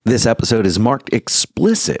This episode is marked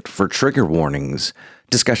explicit for trigger warnings,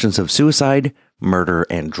 discussions of suicide, murder,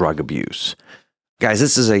 and drug abuse. Guys,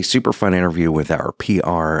 this is a super fun interview with our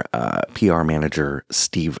PR manager,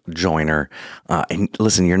 Steve Joyner. And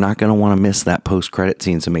listen, you're not going to want to miss that post-credit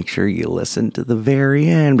scene, so make sure you listen to the very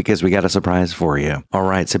end because we got a surprise for you. All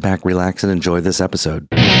right, sit back, relax, and enjoy this episode.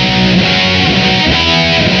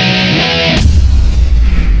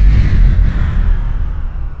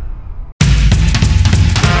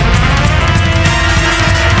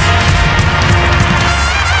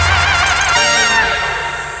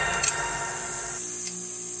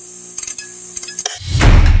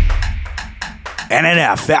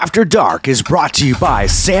 NNF After Dark is brought to you by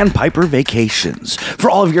Sandpiper Vacations. For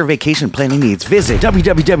all of your vacation planning needs, visit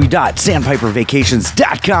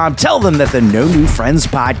www.sandpipervacations.com. Tell them that the No New Friends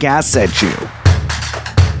podcast sent you.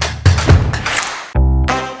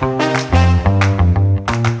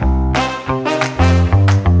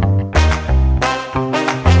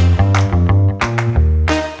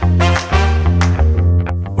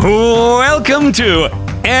 Welcome to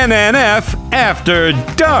NNF After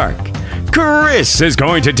Dark. Chris is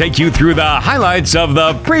going to take you through the highlights of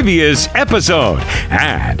the previous episode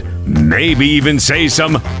and maybe even say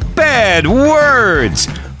some bad words,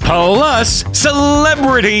 plus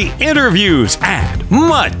celebrity interviews and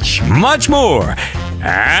much, much more.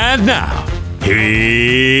 And now,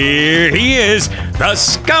 here he is, the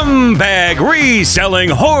scumbag reselling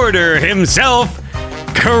hoarder himself,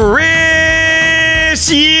 Chris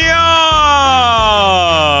Yob.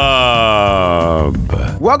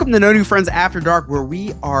 Welcome to No New Friends After Dark, where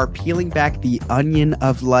we are peeling back the onion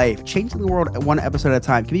of life, changing the world one episode at a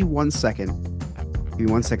time. Give me 1 second. Give me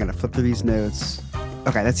 1 second to flip through these notes.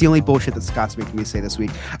 Okay, that's the only bullshit that Scott's making me say this week.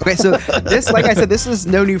 Okay, so this, like I said, this is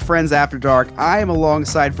No New Friends After Dark. I am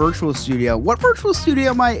alongside Virtual Studio. What virtual studio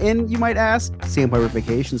am I in, you might ask? Sandpiper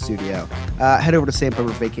Vacation Studio. Head over to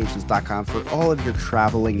sandpipervacations.com for all of your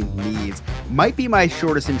traveling needs. Might be my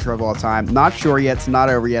shortest intro of all time. Not sure yet. It's not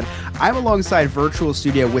over yet. I'm alongside Virtual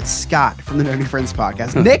Studio with Scott from the No New Friends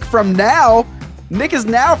podcast. Nick is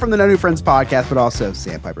now from the No New Friends podcast, but also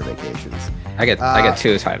Sandpiper Vacations. I get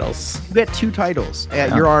two titles. You get two titles.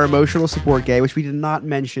 You're our emotional support gay, which we did not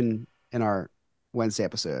mention in our Wednesday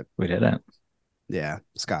episode. We didn't. Yeah,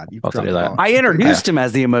 Scott, you've I'll dropped do the that. ball. I introduced him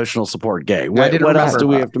as the emotional support gay. What else do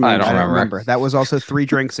we have to mention? I don't remember. That was also 3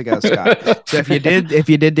 drinks ago, Scott. So if you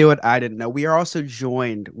did do it, I didn't know. We are also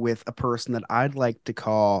joined with a person that I'd like to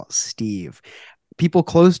call Steve. People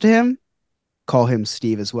close to him call him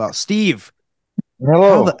Steve as well. Steve,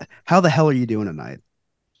 hello. How the hell are you doing tonight?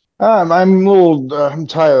 I'm a little. I'm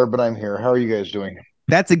tired, but I'm here. How are you guys doing?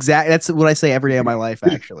 That's what I say every day of my life.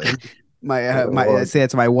 Actually, I say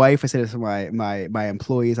that to my wife. I say this to my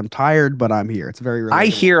employees. I'm tired, but I'm here. It's very. Relatable. I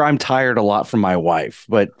hear I'm tired a lot from my wife,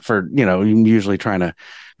 but for usually trying to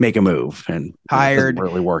make a move and tired, it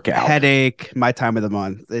doesn't really work out. Headache, my time of the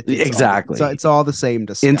month. Exactly. It's all the same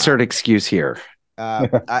to Scott. Insert excuse here.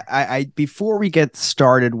 I before we get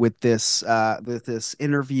started with this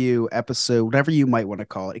interview episode, whatever you might want to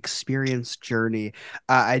call it, experience journey,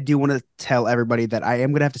 I do want to tell everybody that I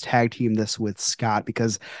am going to have to tag team this with Scott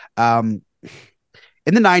because in the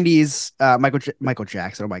 90s, Michael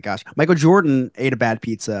Jackson, oh my gosh, Michael Jordan ate a bad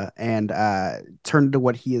pizza and turned into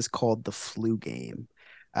what he has called the flu game.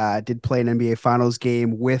 Did play an NBA Finals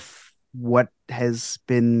game with what has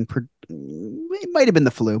been it might have been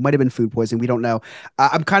the flu, might have been food poisoning, we don't know.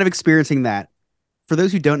 I'm kind of experiencing that. For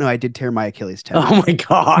those who don't know, I did tear my Achilles tendon. Oh my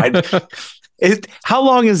god. How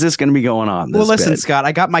long is this going to be going on? Well, listen, Scott,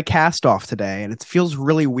 I got my cast off today and it feels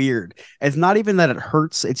really weird. It's not even that it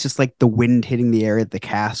hurts, it's just like the wind hitting the area that the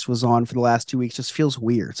cast was on for the last 2 weeks just feels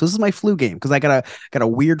weird. So this is my flu game because I got a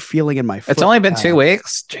weird feeling in my foot. It's only been 2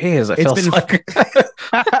 weeks. Jeez, it feels like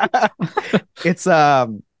it's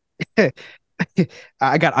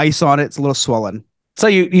I got ice on it. It's a little swollen. So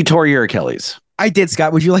you tore your Achilles. I did,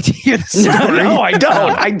 Scott. Would you like to hear the story? No, I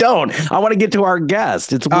don't. I want to get to our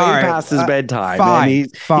guest. It's way past his bedtime. Fine,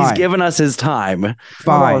 and he's given us his time.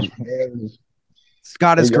 Fine.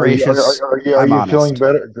 Scott is gracious. Are you feeling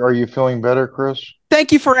better? Are you feeling better, Chris?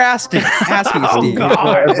 Thank you for asking, Steve.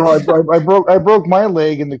 I broke my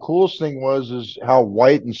leg, and the coolest thing was how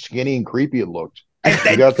white and skinny and creepy it looked.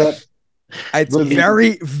 You got that? It's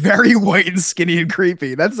very, very white and skinny and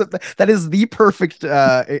creepy. That is the perfect.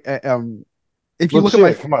 If you look at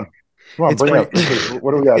my, come on, bring it up.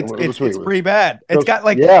 What do we got? It's pretty bad. It's got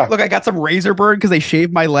look, I got some razor burn because they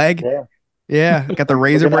shaved my leg. Yeah, got the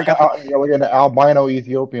razor burn. Like an albino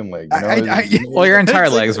Ethiopian leg. Well, your entire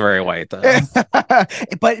leg's very white, though.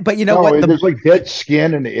 but you know what? There's like dead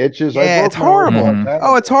skin and itches. Yeah, it's horrible.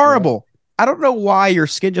 Oh, it's horrible. I don't know why your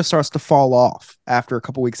skin just starts to fall off after a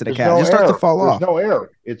couple weeks in a There's cast. no It just starts to air. fall There's off. no air.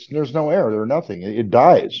 There's no air. There's nothing. It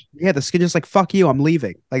dies. Yeah, the skin just like, fuck you, I'm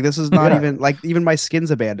leaving. Like, this is not Yeah. even like, even my skin's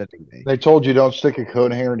abandoning me. They told you don't stick a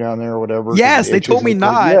coat hanger down there or whatever because Yes, it they itches. told me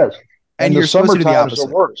not. Yes. And And the you're supposed to do the summertime is the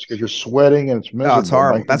opposite. worst because you're sweating and it's miserable. Oh, it's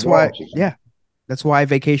horrible. My That's why, condolences. yeah. That's why I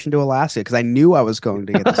vacationed to Alaska, because I knew I was going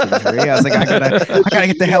to get this injury. I was like, I gotta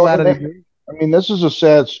get the hell out of here. I mean, this is a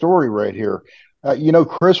sad story right here.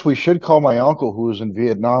 Chris, we should call my uncle who was in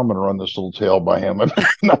Vietnam and run this little tale by him. I'm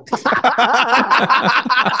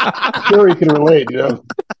sure he can relate.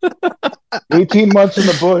 18 months in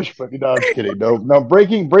the bush, but I'm just kidding. No,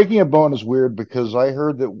 breaking a bone is weird because I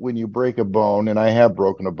heard that when you break a bone, and I have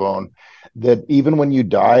broken a bone, that even when you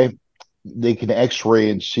die, they can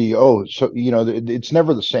X-ray and see. Oh, so it's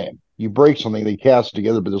never the same. You break something, they cast it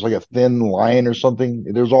together, but there's like a thin line or something.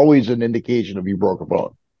 There's always an indication of you broke a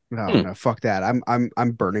bone. No, fuck that.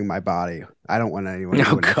 I'm burning my body. I don't want anyone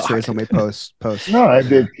doing X-rays on my post. No, I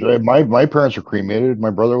did. My parents are cremated.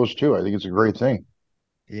 My brother was too. I think it's a great thing.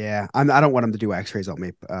 Yeah, I don't want them to do X-rays on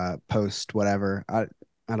me post whatever. I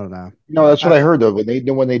don't know. No, that's what I heard though.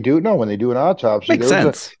 When they do an autopsy, Makes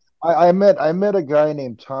sense. I met a guy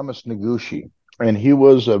named Thomas Noguchi, and he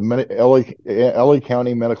was a LA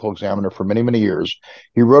County medical examiner for many, many years.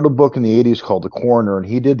 He wrote a book in the 80s called The Coroner, and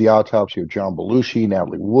he did the autopsy of John Belushi,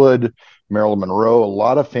 Natalie Wood, Marilyn Monroe, a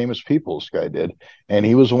lot of famous people this guy did. And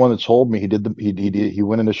he was the one that told me he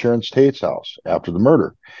went into Sharon Tate's house after the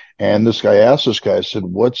murder. And this guy asked this guy, I said,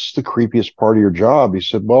 "What's the creepiest part of your job?" He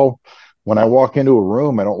said, "Well, when I walk into a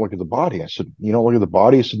room, I don't look at the body." I said, "You don't look at the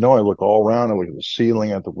body?" He said, "No, I look all around. I look at the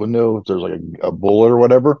ceiling, at the window, if there's like a bullet or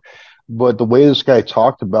whatever." But the way this guy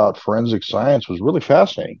talked about forensic science was really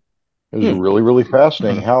fascinating. It was really, really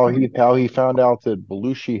fascinating how he found out that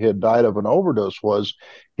Belushi had died of an overdose was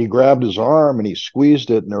he grabbed his arm and he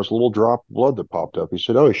squeezed it, and there was a little drop of blood that popped up. He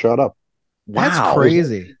said, "Oh, he shot up." Wow. That's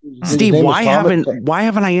crazy. Steve, why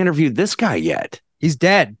haven't I interviewed this guy yet? He's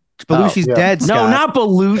dead. Belushi's dead, Scott. No, not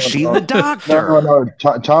Belushi, the doctor. No.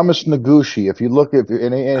 Thomas Noguchi. If you look at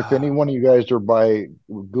if any one of you guys are by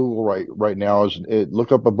Google right now,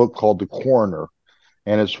 look up a book called The Coroner,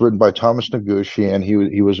 and it's written by Thomas Noguchi, and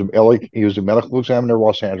he was a medical examiner in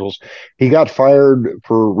Los Angeles. He got fired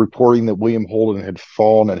for reporting that William Holden had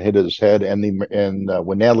fallen and hit his head, and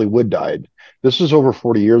when Natalie Wood died. This is over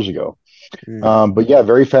 40 years ago. But yeah,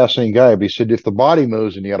 very fascinating guy. But he said if the body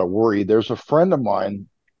moves and you got to worry, there's a friend of mine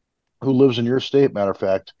who lives in your state, matter of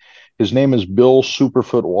fact. His name is Bill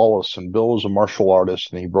Superfoot Wallace, and Bill is a martial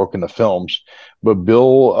artist, and he broke into films. But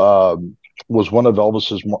Bill was one of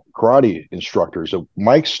Elvis's karate instructors. So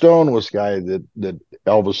Mike Stone was the guy that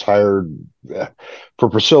Elvis hired for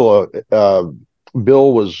Priscilla.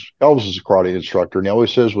 Bill was Elvis's karate instructor, and he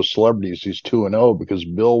always says with celebrities he's 2-0 because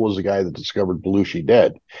Bill was the guy that discovered Belushi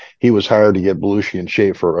dead. He was hired to get Belushi in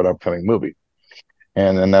shape for an upcoming movie.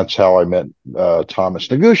 And then that's how I met Thomas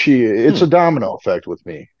Noguchi. It's a domino effect with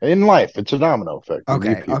me in life. It's a domino effect.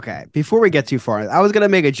 Okay. Before we get too far, I was gonna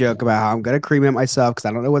make a joke about how I'm gonna cremate myself because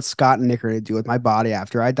I don't know what Scott and Nick are gonna do with my body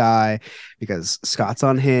after I die. Because Scott's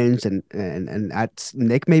unhinged and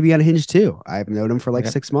Nick may be unhinged too. I've known him for like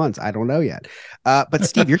 6 months. I don't know yet. But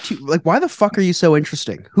Steve, you're too like. Why the fuck are you so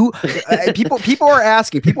interesting? Who people are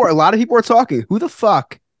asking. A lot of people are talking. Who the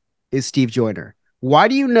fuck is Steve Joyner? Why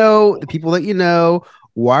do you know the people that you know?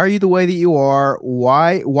 Why are you the way that you are?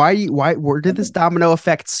 Why, where did this domino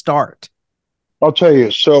effect start? I'll tell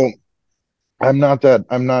you. So I'm not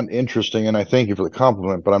interesting, and I thank you for the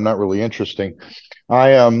compliment, but I'm not really interesting.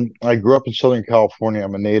 I grew up in Southern California.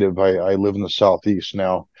 I'm a native. I live in the Southeast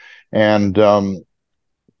now. And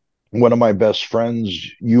one of my best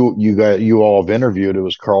friends, you all have interviewed, it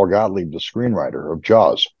was Carl Gottlieb, the screenwriter of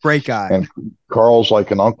Jaws. Great guy. And Carl's like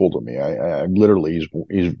an uncle to me. I literally,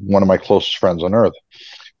 he's one of my closest friends on earth.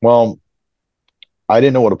 Well, I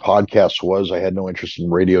didn't know what a podcast was. I had no interest in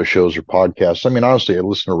radio shows or podcasts. I mean, honestly, I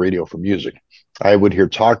listened to radio for music. I would hear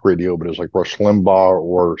talk radio, but it was like Rush Limbaugh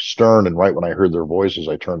or Stern. And right when I heard their voices,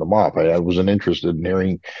 I turned them off. I wasn't interested in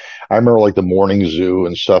hearing. I remember like the Morning Zoo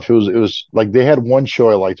and stuff. It was like they had one show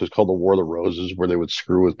I liked. It was called The War of the Roses, where they would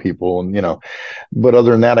screw with people, and But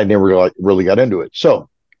other than that, I never really got into it. So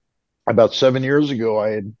about 7 years ago,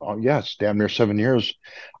 it's damn near 7 years.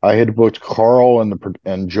 I had booked Carl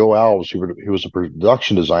and Joe Alves, who was a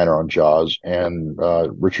production designer on Jaws, and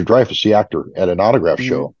Richard Dreyfuss, the actor, at an autograph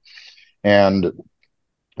show. And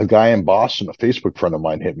a guy in Boston, a Facebook friend of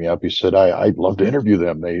mine, hit me up. He said, I'd love to interview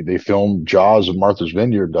them. They filmed Jaws and Martha's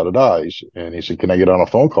Vineyard, da-da-da. And he said, can I get on a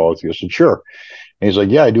phone call with you? I said, sure. And he's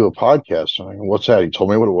like, yeah, I do a podcast. I'm like, what's that? He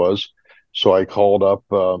told me what it was. So I called up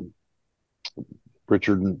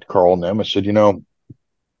Richard and Carl and them. I said,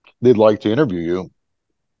 they'd like to interview you.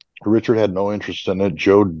 Richard had no interest in it.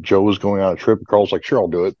 Joe was going on a trip. Carl's like, sure, I'll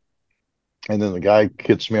do it. And then the guy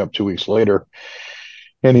hits me up 2 weeks later,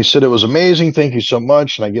 and he said it was amazing. Thank you so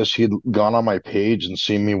much. And I guess he'd gone on my page and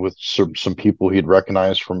seen me with some people he'd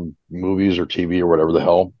recognized from movies or TV or whatever the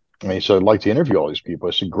hell. And he said, I'd like to interview all these people.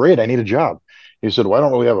 I said, great, I need a job. He said, well, I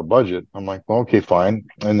don't really have a budget. I'm like, well, okay, fine.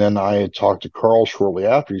 And then I talked to Carl shortly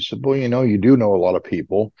after. He said, well, you do know a lot of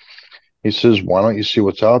people. He says, why don't you see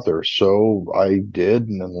what's out there? So I did.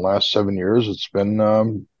 And in the last 7 years, it's been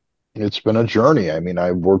a journey. I mean,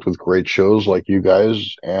 I've worked with great shows like you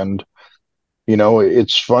guys, and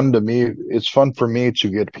it's fun to me. It's fun for me to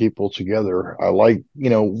get people together. I like,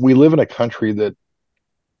 we live in a country that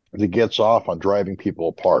gets off on driving people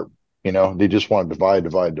apart. They just want to divide,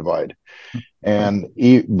 divide, divide.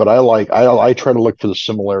 But I try to look for the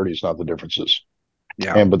similarities, not the differences.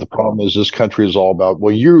 Yeah. But the problem is this country is all about,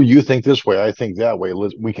 well, you think this way, I think that way.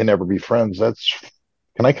 We can never be friends.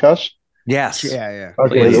 Can I cuss? Yes. Yeah.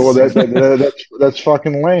 Okay. Please. Well, that's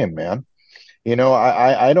fucking lame, man.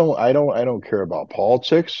 I don't care about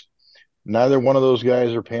politics. Neither one of those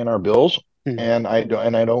guys are paying our bills. And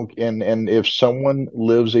if someone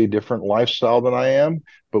lives a different lifestyle than I am,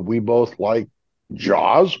 but we both like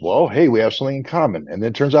Jaws, well, hey, we have something in common. And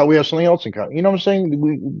then it turns out we have something else in common. You know what I'm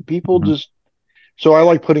saying? People just, so I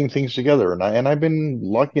like putting things together, and I've been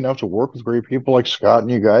lucky enough to work with great people like Scott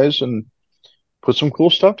and you guys and put some cool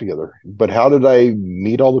stuff together. But how did I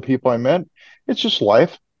meet all the people I met? It's just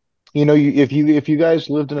life. If you guys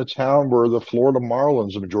lived in a town where the Florida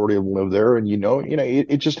Marlins, the majority of them live there, and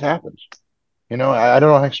it just happens. I don't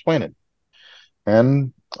know how to explain it.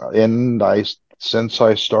 And since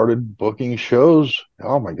I started booking shows,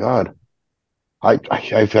 oh my God,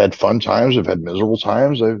 I've had fun times, I've had miserable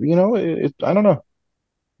times. I don't know.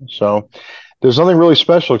 So there's nothing really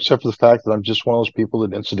special except for the fact that I'm just one of those people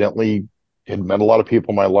that incidentally had met a lot of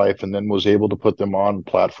people in my life and then was able to put them on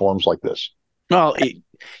platforms like this. Well,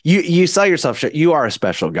 you sell yourself. You are a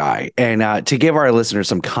special guy, and to give our listeners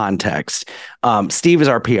some context, Steve is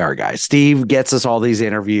our PR guy. Steve gets us all these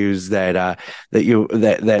interviews that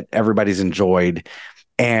everybody's enjoyed,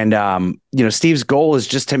 and Steve's goal is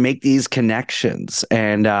just to make these connections,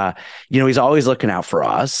 and he's always looking out for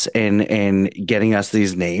us and getting us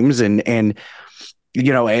these names, and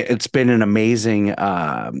it's been an amazing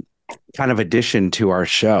kind of addition to our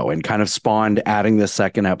show and kind of spawned adding the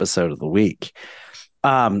second episode of the week.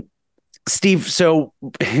 Steve, so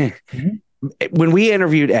when we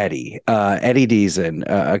interviewed Eddie Deason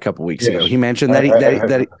a couple weeks ago, he mentioned that I've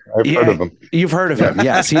heard of him. You've heard of him.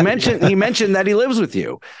 Yes. He mentioned that he lives with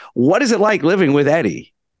you. What is it like living with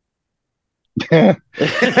Eddie?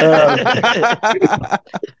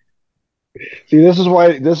 See, this is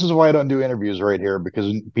why I don't do interviews right here,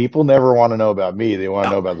 because people never want to know about me. They want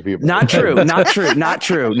to know about the people. Not true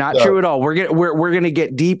at all. We're gonna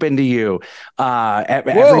get deep into you.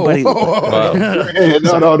 Everybody. No.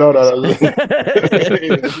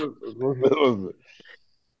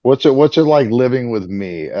 What's it like living with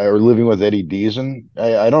me or living with Eddie Deason?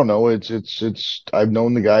 I don't know. It's I've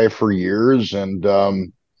known the guy for years,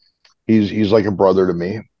 and he's like a brother to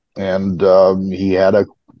me, and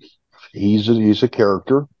he's a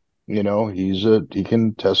character, he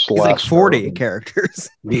can test the He's last like 40 nerve. characters.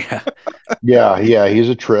 Yeah, he's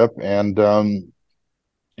a trip, and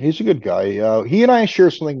he's a good guy. He and I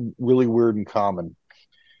share something really weird in common.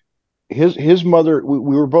 His mother, we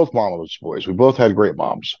were both mama's boys. We both had great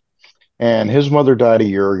moms, and his mother died a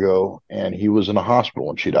year ago, and he was in a hospital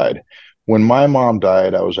when she died. When my mom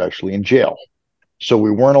died, I was actually in jail, so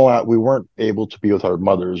we weren't able to be with our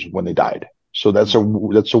mothers when they died. So that's a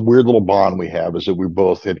weird little bond we have, is that we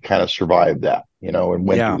both had kind of survived that, and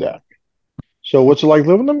went through that. So what's it like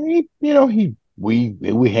living with him? We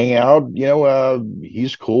hang out,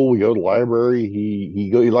 he's cool. We go to the library.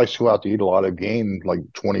 He likes to go out to eat a lot. I've gained like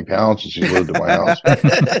 20 pounds since he's lived at my house.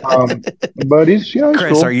 But he's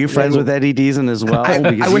Chris, cool. are you friends with Eddie Deason as well?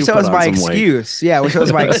 I wish that was my excuse. Yeah, I wish that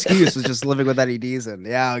was my excuse, was just living with Eddie Deason.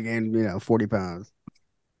 Yeah, I gained 40 pounds.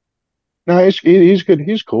 No, he's good.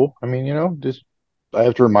 He's cool. I mean, just I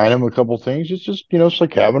have to remind him a couple things. It's just, it's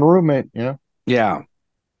like having a roommate, Yeah.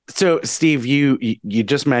 So, Steve, you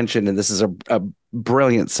just mentioned, and this is a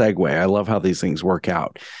brilliant segue. I love how these things work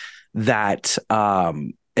out. That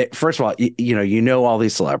first of all, all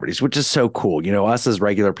these celebrities, which is so cool. Us as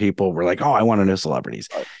regular people, we're like, oh, I want to know celebrities.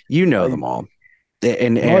 You know them all,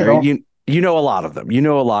 and you know a lot of them. You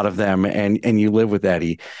know a lot of them, and you live with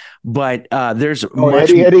Eddie. But there's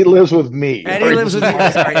Eddie lives with me. Eddie lives with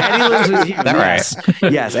you. Sorry, Eddie lives with you. That yes.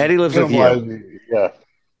 right. Yes, Eddie lives with you. Yeah.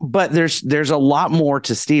 but there's a lot more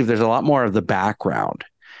to Steve. There's a lot more of the background.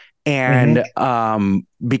 And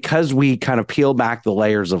because we kind of peel back the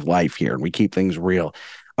layers of life here and we keep things real,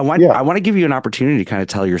 I want to give you an opportunity to kind of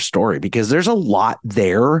tell your story, because there's a lot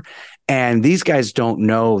there. And these guys don't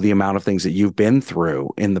know the amount of things that you've been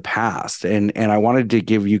through in the past. And I wanted to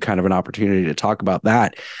give you kind of an opportunity to talk about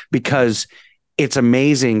that, because it's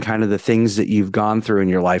amazing kind of the things that you've gone through in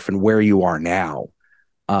your life and where you are now.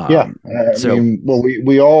 I mean, well,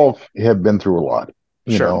 we all have been through a lot,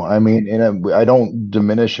 you know. I mean, and I don't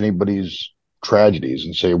diminish anybody's tragedies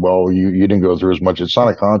and say, well, you didn't go through as much. It's not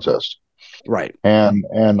a contest, right? And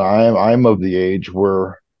I'm of the age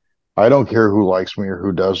where I don't care who likes me or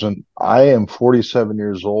who doesn't. I am 47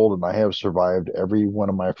 years old and I have survived every one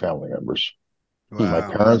of my family members. Wow. My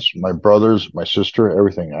parents, my brothers, my sister,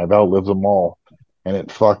 everything. I've outlived them all. And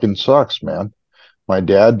it fucking sucks, man. My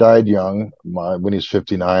dad died young when he's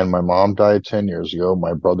 59. My mom died 10 years ago.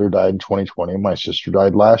 My brother died in 2020. My sister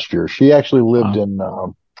died last year. She actually lived in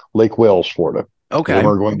Lake Wales, Florida. Okay. I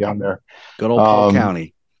remember going down there. Good old Polk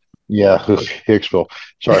County. Yeah, Hicksville.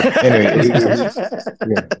 Sorry. Anyway,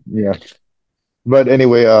 yeah. But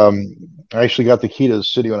anyway, I actually got the key to the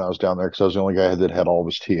city when I was down there because I was the only guy that had all of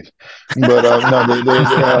his teeth. But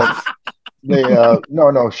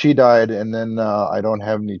no, she died, and then I don't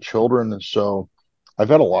have any children, and so I've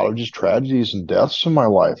had a lot of just tragedies and deaths in my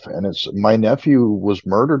life. And it's my nephew was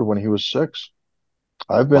murdered when he was 6.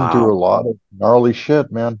 I've been through a lot of gnarly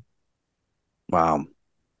shit, man. Wow.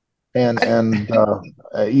 And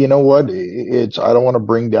you know what? I don't want to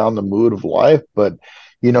bring down the mood of life, but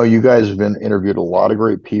you know, you guys have been interviewed a lot of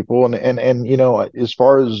great people, and you know, as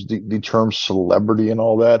far as the term celebrity and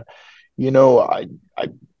all that, you know,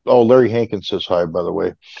 oh, Larry Hankins says hi, by the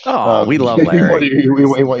way. Oh, we love Larry.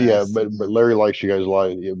 But Larry likes you guys a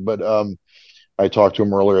lot. But I talked to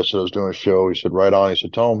him earlier. I said I was doing a show. He said, right on. He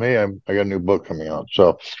said, tell him, hey, I got a new book coming out.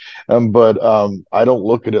 So, but I don't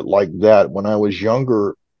look at it like that. When I was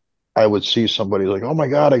younger, I would see somebody like, oh my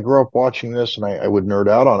God, I grew up watching this, and I would nerd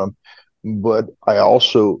out on them. But I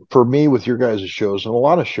also, for me, with your guys' shows and a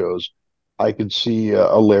lot of shows, I could see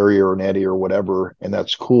a Larry or an Eddie or whatever, and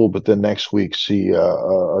that's cool. But then next week, see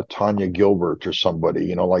a Tanya Gilbert or somebody,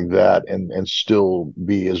 you know, like that, and still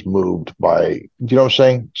be as moved by, you know what I'm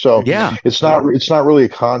saying? So yeah, it's not really a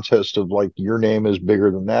contest of like your name is bigger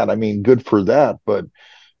than that. I mean, good for that, but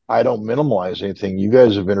I don't minimize anything. You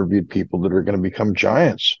guys have interviewed people that are going to become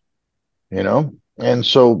giants, you know, and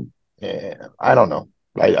so I don't know.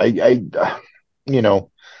 You know.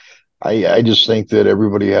 I just think that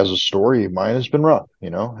everybody has a story. Mine has been rough, you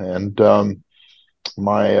know, and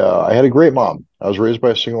I had a great mom. I was raised by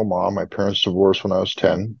a single mom. My parents divorced when I was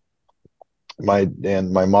 10. My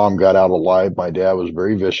mom got out alive. My dad was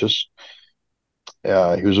very vicious. He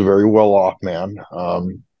was a very well-off man,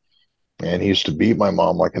 and he used to beat my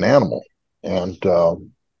mom like an animal. And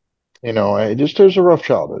you know, it was a rough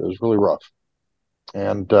childhood. It was really rough,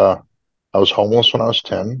 and I was homeless when I was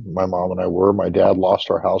 10. My mom and I were. My dad lost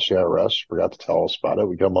our house, the IRS, forgot to tell us about it.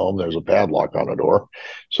 We come home, there's a padlock on the door.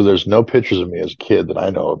 So there's no pictures of me as a kid that I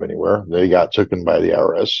know of anywhere. They got taken by the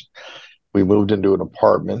IRS. We moved into an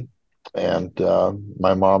apartment, and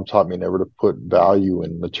my mom taught me never to put value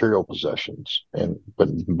in material possessions,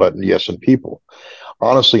 but yes, in people.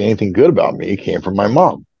 Honestly, anything good about me came from my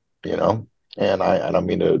mom, you know, and I don't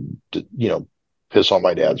mean to you know, piss on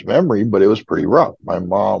my dad's memory, but it was pretty rough. My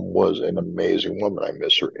mom was an amazing woman. I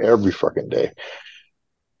miss her every fucking day.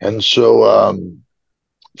 And so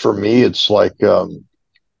for me, it's like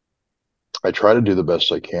I try to do the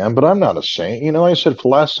best I can, but I'm not a saint. You know, like I said, for the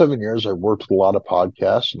last 7 years, I've worked with a lot of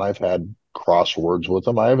podcasts and I've had crosswords with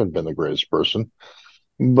them. I haven't been the greatest person,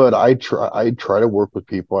 but I try to work with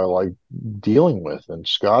people I like dealing with. And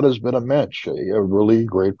Scott has been a mensch, a really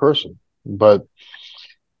great person. But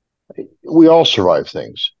we all survive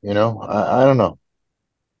things, you know. I don't know.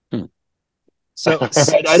 So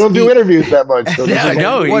I don't do interviews that much. So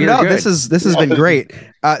this has been great.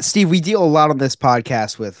 Steve, we deal a lot on this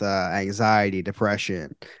podcast with anxiety,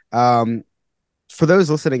 depression. For those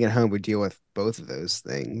listening at home who deal with both of those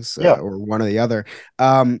things, or one or the other,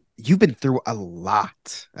 you've been through a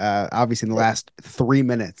lot. Obviously, in the last 3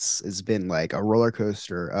 minutes has been like a roller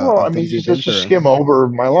coaster. Well, I mean, just to skim over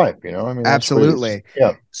my life, you know. I mean, absolutely.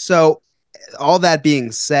 Yeah. So, all that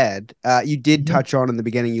being said, you did touch on in the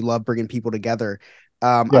beginning, you love bringing people together.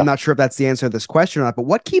 I'm not sure if that's the answer to this question or not, but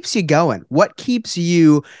what keeps you going? What keeps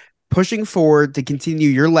you pushing forward to continue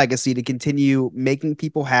your legacy, to continue making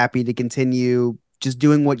people happy, to continue just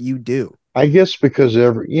doing what you do? I guess because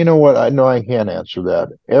you know what? I know I can't answer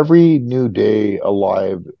that. Every new day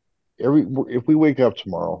alive, if we wake up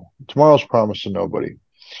tomorrow's promised to nobody.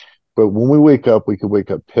 But when we wake up, we could wake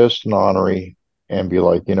up pissed and ornery and be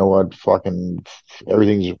like, you know what, fucking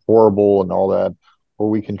everything's horrible and all that, or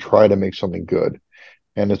we can try to make something good.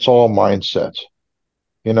 And it's all mindset.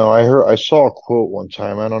 I saw a quote one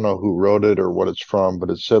time. I don't know who wrote it or what it's from, but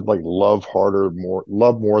it said like love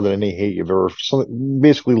more than any hate you've ever,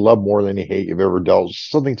 basically love more than any hate you've ever dealt,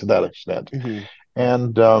 something to that extent. Mhm.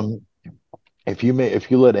 And if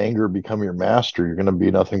you let anger become your master, you're going to be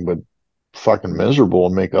nothing but fucking miserable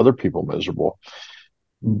and make other people miserable.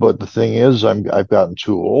 But the thing is, I've gotten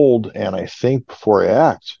too old, and I think before I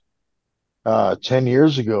act. 10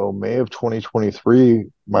 years ago, May of 2023,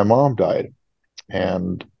 my mom died.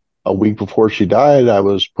 And a week before she died, I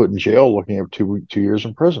was put in jail looking at 2 years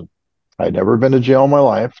in prison. I'd never been to jail in my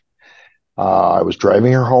life. I was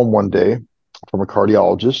driving her home one day from a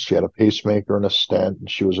cardiologist. She had a pacemaker and a stent, and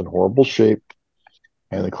she was in horrible shape.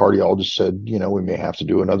 And the cardiologist said, we may have to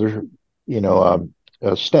do another,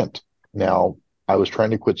 a stent. Now, I was trying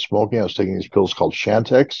to quit smoking. I was taking these pills called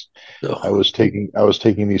Chantix. I was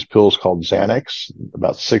taking these pills called Xanax,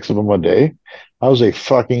 about 6 of them a day. I was a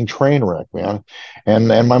fucking train wreck, man. And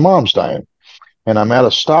my mom's dying. And I'm at a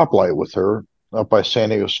stoplight with her up by San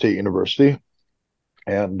Diego State University.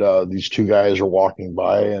 And these two guys are walking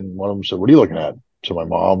by, and one of them said, "What are you looking at?" To my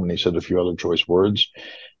mom, and he said a few other choice words.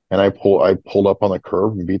 And I pulled up on the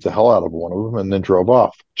curb and beat the hell out of one of them and then drove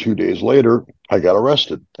off. 2 days later, I got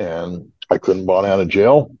arrested and I couldn't bond out of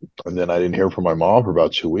jail. And then I didn't hear from my mom for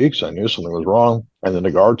about 2 weeks. I knew something was wrong. And then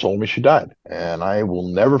the guard told me she died. And I will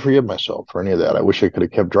never forgive myself for any of that. I wish I could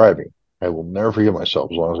have kept driving. I will never forgive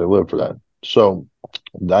myself as long as I live for that. So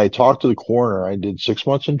I talked to the coroner. I did 6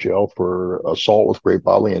 months in jail for assault with great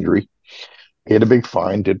bodily injury. Paid a big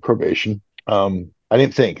fine, did probation. I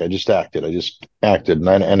didn't think. I just acted.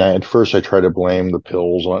 And at first I tried to blame the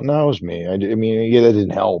pills. No, it was me. I mean, yeah, that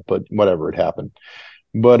didn't help, but whatever, it happened.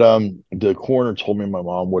 But the coroner told me my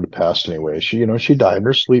mom would have passed anyway. She died in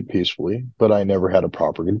her sleep peacefully, but I never had a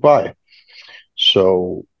proper goodbye.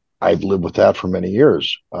 So I'd lived with that for many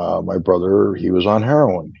years. My brother, he was on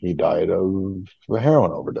heroin. He died of a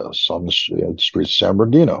heroin overdose on the streets of San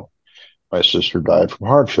Bernardino. My sister died from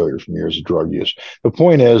heart failure from years of drug use. The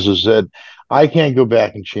point is that I can't go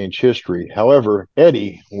back and change history. However,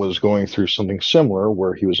 Eddie was going through something similar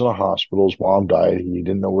where he was in a hospital. His mom died. He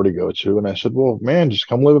didn't know where to go to. And I said, well, man, just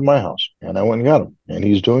come live at my house. And I went and got him. And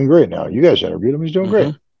he's doing great now. You guys interviewed him. He's doing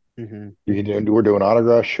great. We're doing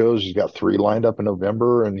autograph shows. He's got 3 lined up in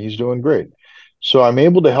November, and he's doing great. So I'm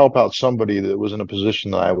able to help out somebody that was in a position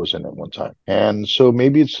that I was in at one time. And so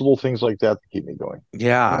maybe it's little things like that keep me going.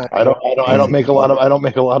 Yeah. I don't make a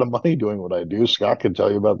lot of money doing what I do. Scott can tell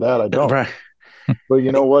you about that. I don't. Right. But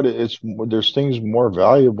you know what? There's things more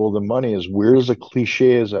valuable than money. As weird as a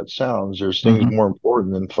cliche as that sounds, there's things more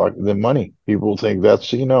important than money. People think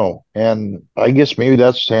that's, and I guess maybe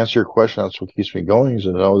that's to answer your question. That's what keeps me going, is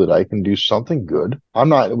to know that I can do something good. I'm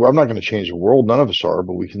not going to change the world. None of us are,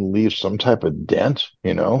 but we can leave some type of dent,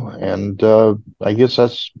 and I guess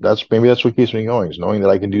that's what keeps me going, is knowing that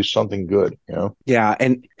I can do something good, Yeah.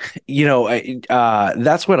 And,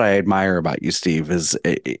 that's what I admire about you, Steve, is,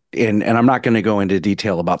 and I'm not going to go into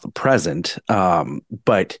detail about the present,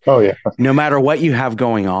 but no matter what you have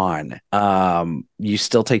going on, you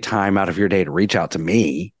still take time out of your day to reach out to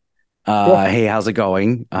me. Hey, how's it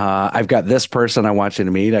going? I've got this person I want you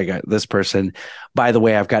to meet. I got this person. By the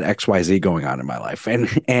way, I've got XYZ going on in my life.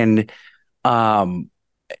 And also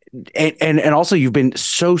you've been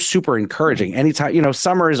so super encouraging. Anytime,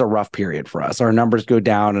 summer is a rough period for us. Our numbers go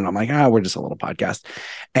down and I'm like, we're just a little podcast.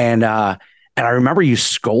 And I remember you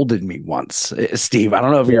scolded me once, Steve. I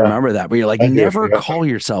don't know if you remember that, but you're like, never call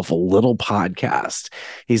yourself a little podcast.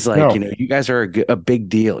 He's like, No. you guys are a big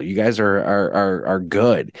deal. You guys are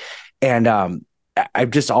good. And I've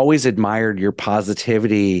just always admired your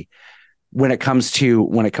positivity when it comes to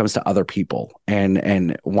other people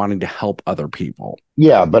and wanting to help other people.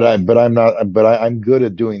 Yeah, I'm good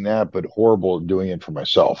at doing that, but horrible at doing it for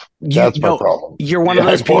myself. That's my problem. You're one of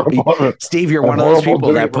those people, Steve. You're one of those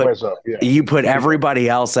people that you put everybody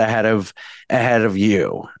else ahead of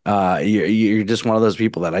you. You're just one of those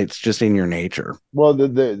people that it's just in your nature. Well,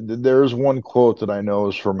 there's one quote that I know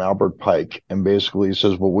is from Albert Pike, and basically he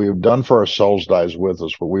says, "What we have done for ourselves dies with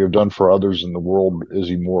us. What we have done for others in the world is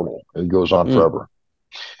immortal. It goes on forever."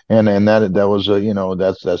 And that was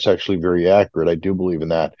that's actually very accurate. I do believe in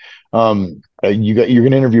that. You're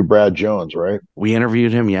going to interview Brad Jones, right? We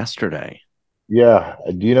interviewed him yesterday. Yeah.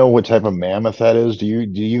 Do you know what type of mammoth that is? Do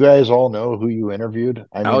you guys all know who you interviewed?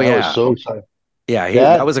 I mean, I was so excited. Yeah,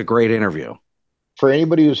 that was a great interview. For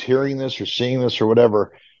anybody who's hearing this or seeing this or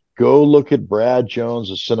whatever, go look at Brad Jones,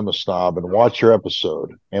 the Cinema Snob, and watch your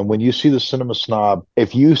episode. And when you see the Cinema Snob,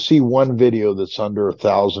 if you see one video that's under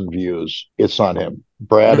 1,000 views, it's not him.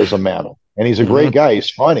 Brad is a man, and he's a great guy.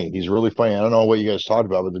 He's funny. He's really funny. I don't know what you guys talked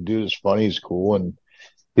about, but the dude is funny. He's cool, and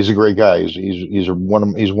he's a great guy. He's one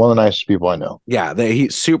of the nicest people I know. Yeah,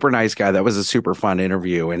 he's super nice guy. That was a super fun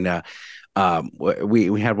interview, and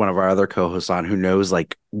we had one of our other co-hosts on who knows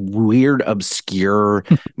like weird obscure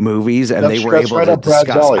movies, and they were able to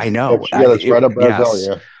discuss. I know, that's right up Brad's alley.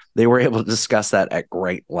 Yeah. They were able to discuss that at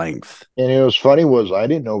great length. And it was funny was I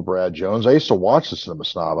didn't know Brad Jones. I used to watch the Cinema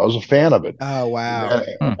Snob. I was a fan of it. Oh wow!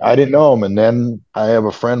 I didn't know him, and then I have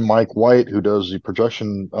a friend Mike White who does the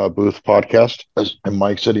Projection Booth podcast, and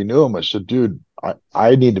Mike said he knew him. I said, dude,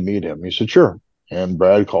 I need to meet him. He said, sure. And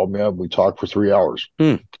Brad called me up. We talked for 3 hours.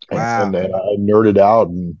 Wow. And then I nerded out,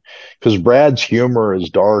 and because Brad's humor is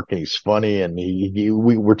dark and he's funny, and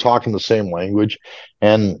we're talking the same language,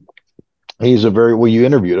 and he's you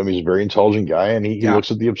interviewed him. He's a very intelligent guy, and he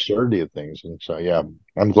looks at the absurdity of things. And so, yeah,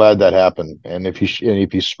 I'm glad that happened. And if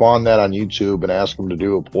you spawn that on YouTube and ask him to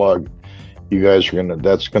do a plug, you guys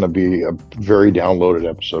that's gonna be a very downloaded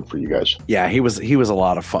episode for you guys. Yeah, he was a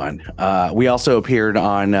lot of fun. We also appeared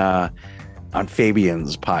on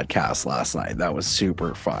Fabian's podcast last night. That was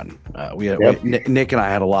super fun. Nick and I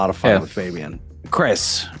had a lot of fun with Fabian.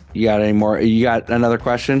 Chris, you got any more? You got another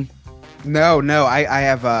question? No, I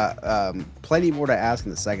have plenty more to ask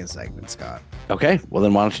in the second segment, Scott. Okay, well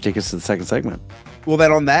then why don't you take us to the second segment? Well,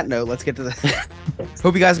 then on that note, let's get to the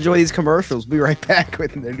hope you guys enjoy these commercials. We'll be right back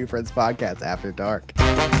with the New Friends Podcast After Dark.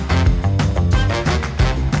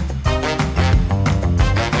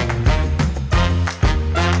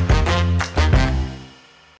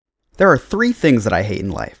 There are 3 things that I hate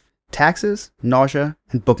in life: taxes, nausea,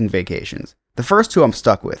 and booking vacations. The first 2 I'm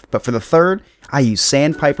stuck with, but for the third, I use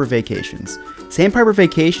Sandpiper Vacations. Sandpiper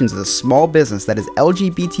Vacations is a small business that is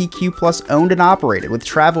LGBTQ+ owned and operated with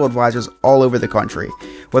travel advisors all over the country.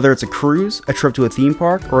 Whether it's a cruise, a trip to a theme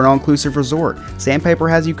park, or an all-inclusive resort, Sandpiper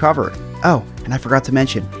has you covered. Oh, and I forgot to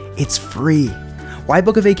mention, it's free. Why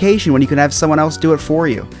book a vacation when you can have someone else do it for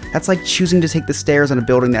you? That's like choosing to take the stairs in a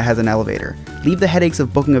building that has an elevator. Leave the headaches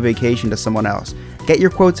of booking a vacation to someone else. Get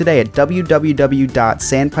your quote today at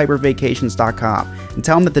www.sandpipervacations.com and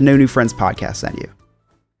tell them that the No New Friends podcast sent you.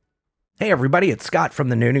 Hey everybody, it's Scott from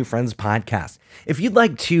the No New Friends podcast. If you'd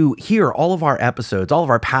like to hear all of our episodes, all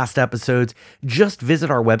of our past episodes, just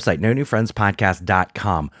visit our website,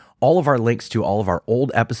 nonewfriendspodcast.com. All of our links to all of our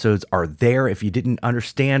old episodes are there. If you didn't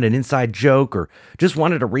understand an inside joke or just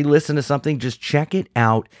wanted to re-listen to something, just check it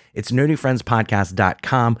out. It's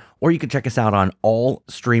nonewfriendspodcast.com, or you can check us out on all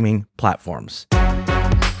streaming platforms.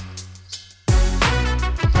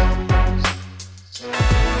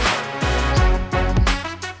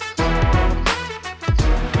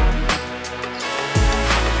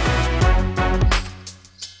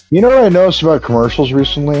 You know what I noticed about commercials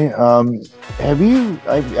recently? Have you?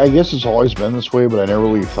 I guess it's always been this way, but I never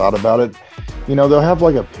really thought about it. You know, they'll have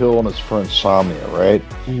like a pill and it's for insomnia, right?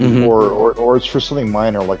 Mm-hmm. Or it's for something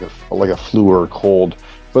minor like a flu or a cold.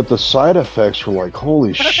 But the side effects were like,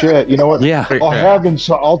 holy shit! You know what? Yeah,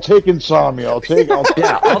 I'll take insomnia. I'll take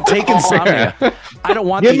insomnia. I don't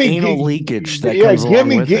want anal leakage that comes along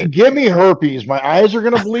with it. Give me herpes. My eyes are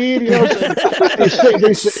gonna bleed. You know, they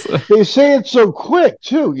say it's so quick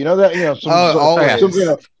too. You know that. You know,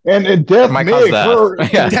 and death might may cause occur.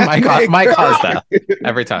 That. Yeah, might cause that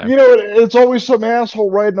every time. You know, it's always some asshole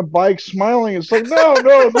riding a bike smiling. It's like,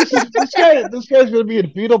 no, this guy's gonna be in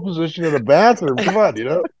fetal position in the bathroom. Come on, you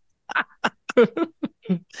know.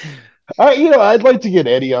 I'd like to get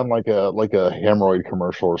Eddie on like a hemorrhoid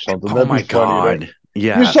commercial or something. Oh my God. Right?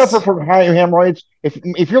 Yeah. You suffer from high hemorrhoids.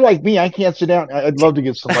 If you're like me, I can't sit down. I'd love to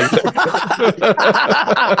get some like that.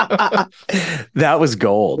 That was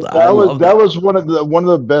gold. That was one of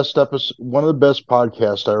the best episodes, one of the best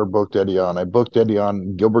podcasts I ever booked Eddie on. I booked Eddie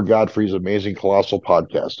on Gilbert Gottfried's Amazing Colossal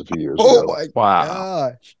podcast a few years ago. Oh my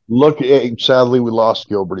gosh. Look, sadly we lost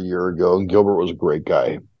Gilbert a year ago, and Gilbert was a great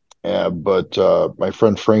guy. But my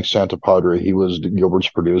friend Frank Santapadre, he was Gilbert's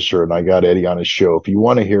producer, and I got Eddie on his show. If you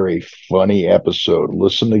want to hear a funny episode,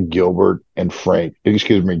 listen to Gilbert and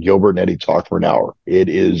Eddie talk for an hour.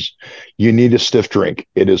 You need a stiff drink.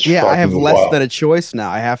 It is. Yeah, I have less than a choice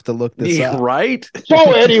now. I have to look this up. Right?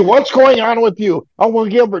 So Eddie, what's going on with you? Oh well,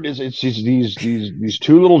 Gilbert it's these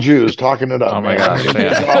two little Jews talking it up. Oh my gosh!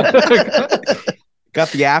 Yeah.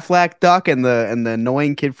 Got the Aflac duck and the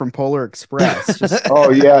annoying kid from Polar Express. Oh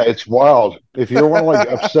yeah, it's wild. If you ever want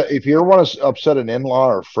to upset an in-law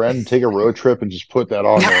or friend, take a road trip and just put that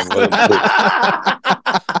on there. And let them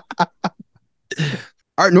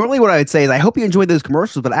All right, Normally what I would say is I hope you enjoyed those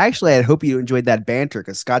commercials, but actually I hope you enjoyed that banter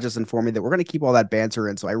because Scott just informed me that we're going to keep all that banter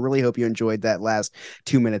in. So I really hope you enjoyed that last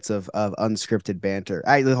 2 minutes of unscripted banter.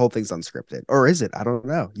 The whole thing's unscripted. Or is it? I don't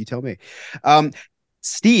know. You tell me. Um,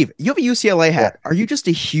 Steve, you have a UCLA Yeah. hat. Are you just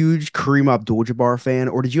a huge Kareem Abdul-Jabbar fan,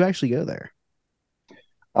 or did you actually go there?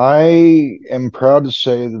 I am proud to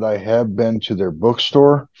say that I have been to their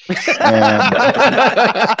bookstore and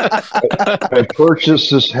I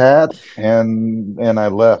purchased this hat and I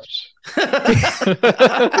left. And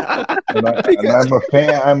I'm a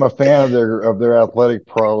fan. I'm a fan of their athletic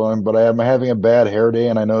program, but I'm having a bad hair day,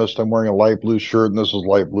 and I noticed I'm wearing a light blue shirt, and this is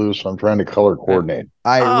light blue, so I'm trying to color coordinate.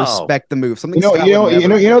 I Oh. respect the move. Something You know, Scott you know, would you know,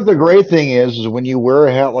 never you know do. what the great thing is when you wear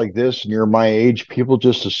a hat like this and you're my age, people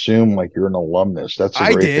just assume like you're an alumnus. That's a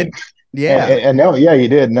I great did. thing. Yeah. And no, yeah, you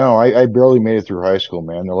did. No, I barely made it through high school,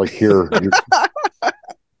 man. They're like, here,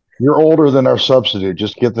 you're older than our substitute.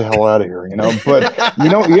 Just get the hell out of here, you know. But you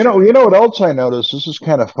know what else I noticed? This is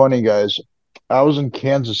kind of funny, guys. I was in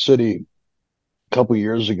Kansas City a couple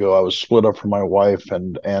years ago. I was split up from my wife,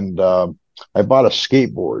 and I bought a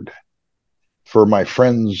skateboard for my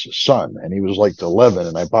friend's son, and he was like 11,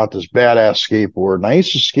 and I bought this badass skateboard. And I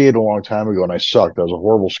used to skate a long time ago, and I sucked. I was a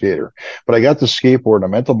horrible skater. But I got the skateboard, and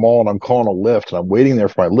I'm at the mall, and I'm calling a lift, and I'm waiting there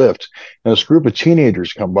for my lift, and this group of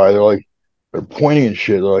teenagers come by. They're pointing and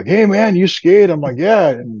shit. They're like, "Hey, man, you skate?" I'm like, "Yeah,"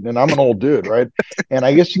 and I'm an old dude, right? And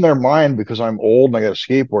I guess in their mind, because I'm old and I got a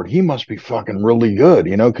skateboard, he must be fucking really good,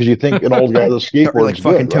 you know? Because you think an old guy with a skateboard Like is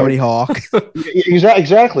fucking good, right? Tony Hawk.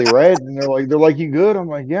 Exactly, right. And they're like, "You good?" I'm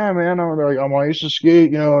like, "Yeah, man." I used to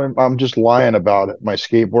skate, you know. And I'm just lying about it, my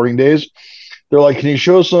skateboarding days. They're like, "Can you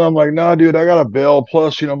show us something?" I'm like, "No, dude, I got a bail.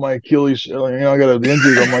 Plus, you know, my Achilles, you know, I got an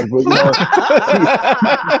injury." I'm like, "But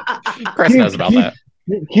Chris knows about that.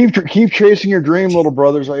 keep chasing your dream, little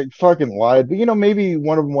brothers." I fucking lied, but you know, maybe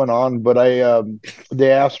one of them went on. But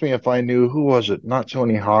they asked me if I knew who was it? Not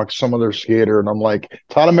Tony Hawk, some other skater, and I'm like,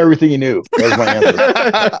 taught him everything he knew. That was my answer.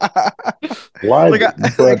 Lied, Like,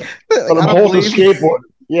 but I I'm don't holding a believe skateboard.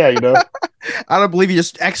 Yeah, you know. I don't believe you.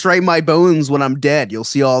 Just X-ray my bones when I'm dead. You'll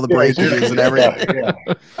see all the Yeah, breakages and everything. yeah.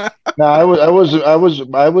 No, my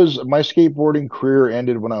skateboarding career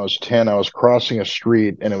ended when I was 10. I was crossing a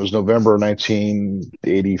street and it was November of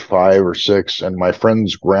 1985 or 6, and my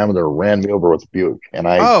friend's grandmother ran me over with a Buick and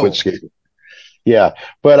I quit Oh, skating. Yeah,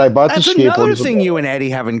 but I bought That's the skateboard. another thing you and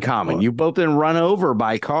Eddie have in common. You've both been run over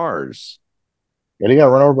by cars. Eddie got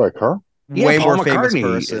run over by a car? way Paul more famous McCartney.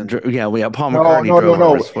 person. Paul No, McCartney no, no, drove over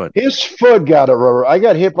no. his foot. His foot got a rubber. I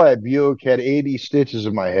got hit by a Buick, had 80 stitches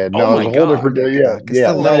in my head. No, Oh it was my a whole God. different day. Yeah, It's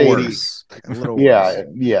yeah, a not little 80. worse. A little Yeah, worse.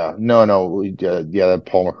 yeah, no, yeah, that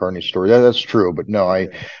Paul McCartney story. That's true, but no,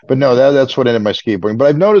 that's what ended my skateboarding. But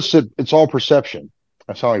I've noticed that it's all perception.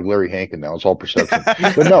 I sound like Larry Hankin now. It's all perception.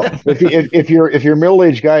 But no, if you're a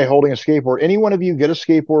middle-aged guy holding a skateboard, any one of you get a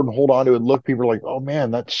skateboard and hold on to it, and look, people are like, "Oh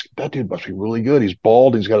man, that dude must be really good. He's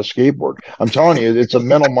bald and he's got a skateboard." I'm telling you, it's a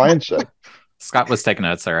mental mindset. Scott was taking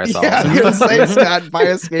notes there. I saw. Yeah, I was gonna say Scott buy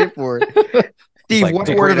a skateboard. Steve, like, one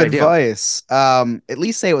dude, word of great idea. advice. At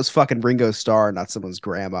least say it was fucking Ringo Starr, not someone's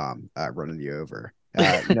grandma running you over.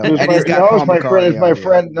 Eddie's got Paul McCartney on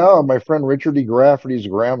here. No, my friend Richard E. Rafferty's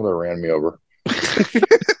grandmother ran me over.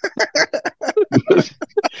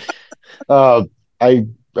 uh,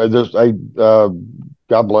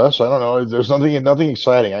 God bless. I don't know. There's nothing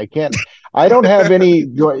exciting. I don't have any.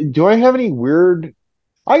 Do I have any weird?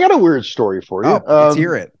 I got a weird story for you. Oh, let's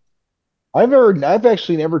hear it. I've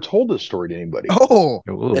actually never told this story to anybody. Oh,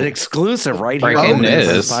 Ooh. An exclusive right here Breaking on news.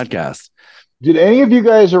 this podcast. Did any of you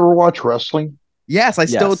guys ever watch wrestling? yes, I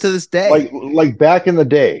still Yes. to this day. Like back in the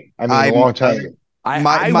day? I mean, a long time ago.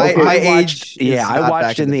 My watched, age is I not watched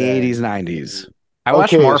back in in the the day. 80s, 90s. I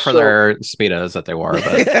watched Okay, more for so- their speedos that they wore,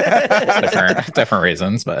 but different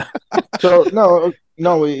reasons. But So no,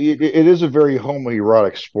 it is a very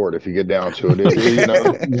homoerotic sport if you get down to it.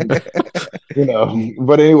 You know.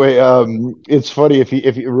 But anyway, it's funny if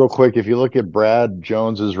you real quick, if you look at Brad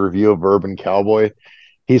Jones's review of Urban Cowboy,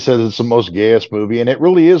 he says it's the most gayest movie, and it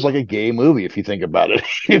really is like a gay movie if you think about it.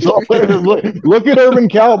 Look at Urban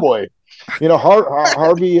Cowboy. You know,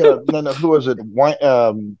 Harvey. No, who was it?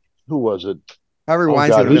 Who was it? Harvey Oh, Weinstein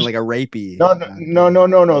God, would have been who's- like a rapey. No.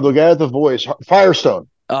 The guy at the voice, Firestone.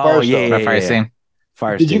 Oh, Firestone. yeah, my fire scene.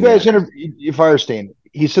 Firestone. Did you guys interview Firestein?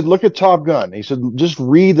 He said, "Look at Top Gun." He said, "Just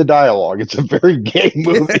read the dialogue. It's a very gay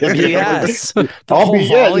movie." Yes. The I'll whole be-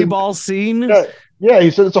 yeah, volleyball scene. Yeah,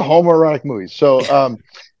 he said it's a homoerotic movie. So,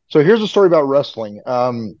 so here's a story about wrestling.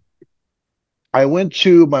 I went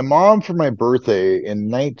to my mom for my birthday in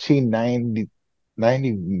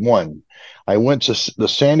 1991. I went to the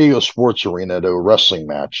San Diego Sports Arena to a wrestling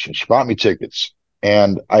match, and she bought me tickets.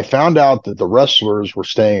 And I found out that the wrestlers were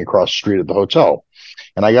staying across the street at the hotel.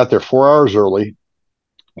 And I got there 4 hours early.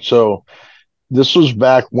 So this was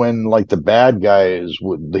back when like the bad guys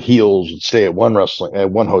would the heels would stay at one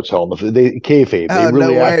hotel. And they kayfabe. They Oh, no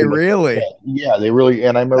really way, acted like, really? yeah, they really.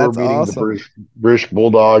 And I remember That's meeting the awesome. British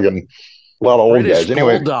Bulldog and a lot of old British guys.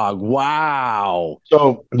 Anyway, Bulldog. Wow.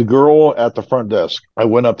 so the girl at the front desk, I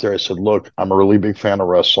went up there. I said, "Look, I'm a really big fan of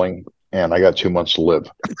wrestling, and I got 2 months to live."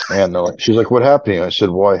 And she's like, "What happened?" I said,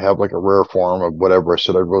 "Well, I have like a rare form of whatever." I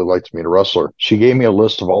said, "I'd really like to meet a wrestler." She gave me a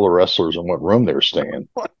list of all the wrestlers and what room they were staying in.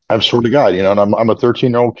 I swear to God, and I'm a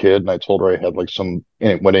 13-year-old kid, and I told her I had like some.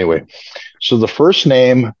 But anyway, so the first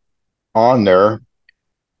name on there,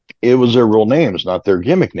 it was their real names, not their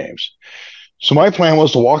gimmick names. So my plan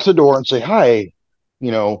was to walk the door and say, "Hi,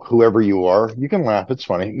 whoever you are." You can laugh, it's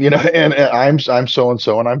funny, and I'm so and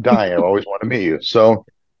so, and I'm dying. I always want to meet you. So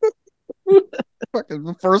Fucking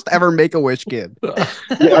the first ever Make-A-Wish kid.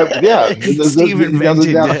 yeah. Steve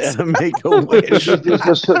invented Make-A-Wish.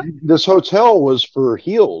 This hotel was for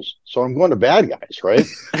heels, so I'm going to bad guys, right?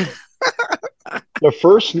 The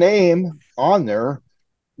first name on there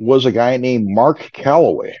was a guy named Mark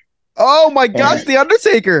Calloway. Oh my gosh, And The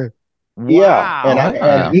Undertaker. yeah, and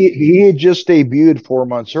Wow. he had just debuted 4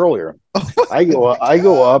 months earlier. I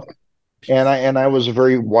go up, and I was a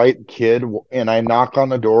very white kid, and I knock on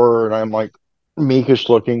the door, and I'm like meekish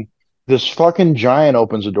looking. This fucking giant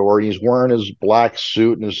opens the door, and he's wearing his black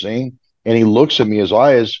suit and his thing, and he looks at me, his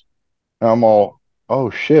eyes, and I'm all, "Oh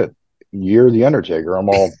shit, you're the Undertaker." I'm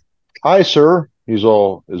all, "Hi, sir." He's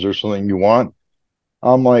all, "Is there something you want?"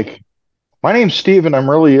 I'm like, "My name's Steven. I'm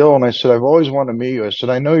really ill." And I said, "I've always wanted to meet you." I said,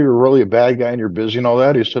 "I know you're really a bad guy and you're busy and all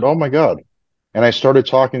that." He said, "Oh my God." And I started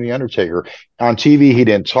talking to the Undertaker. On TV, he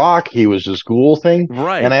didn't talk. He was this ghoul thing.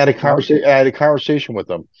 Right. And I had a conversation with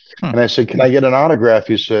him. Hmm. And I said, "Can I get an autograph?"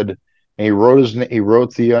 He said, and he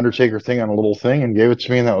wrote the Undertaker thing on a little thing and gave it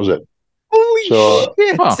to me, and that was it. Holy So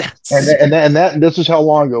shit. Wow. this is how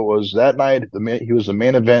long ago it was. That night, he was the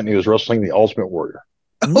main event, and he was wrestling the Ultimate Warrior.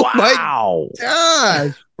 Oh my Wow.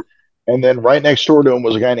 gosh. And then right next door to him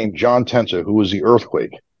was a guy named John Tenta, who was the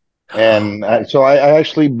Earthquake. And so I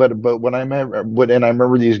actually, but when I met, and I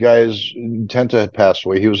remember these guys, Tenta had passed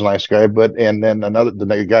away. He was a nice guy, and then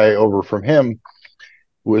the guy over from him,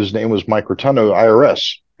 his name was Mike Rotundo,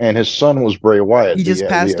 IRS, and his son was Bray Wyatt. He just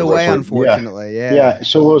passed away, wrestler. unfortunately. Yeah.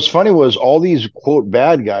 So what was funny was all these quote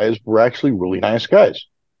bad guys were actually really nice guys.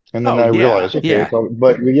 And then Oh, I yeah, realized, okay, yeah.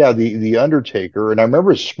 but yeah, the Undertaker, and I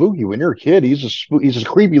remember it's spooky when you're a kid. He's a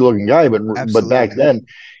creepy looking guy, but back Absolutely. then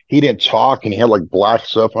he didn't talk, and he had like black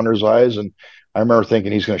stuff under his eyes, and I remember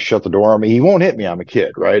thinking he's going to shut the door on me. He won't hit me. I'm a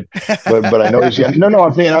kid, right? But I know he's no.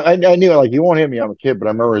 I'm thinking I knew like he won't hit me. I'm a kid, but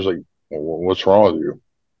I remember he's like, "Well, what's wrong with you?"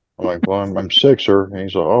 I'm like, "Well, I'm sick, sir." And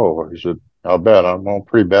he's like, "Oh," he said, "How bad?" I'm all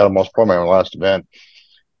pretty bad. I'm almost probably my last event,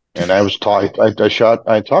 and I talked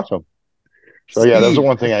to him. So yeah, that's the Steve,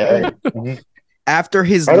 one thing Mhm. after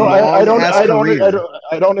his I don't, I long ass career.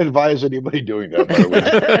 I don't advise anybody doing that, by the way.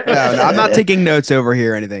 No, I'm not taking notes over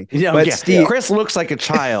here or anything. Yeah, But yeah. Steve, Chris looks like a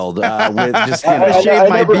child with just I'm gonna shave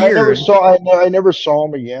my beard. I never saw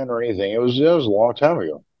him again or anything. It was a long time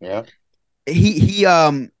ago. Yeah. he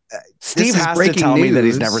Steve this is has to breaking tell me that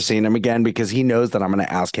he's news. never seen him again because he knows that I'm going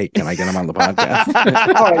to ask, "Hey, can I get him on the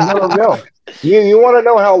podcast?" No. You want to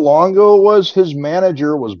know how long ago it was? His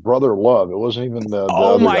manager was Brother Love. It wasn't even the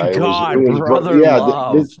Oh other my guy. God, It was Brother yeah.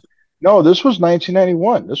 Love. No, this was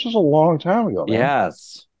 1991. This was a long time ago, man.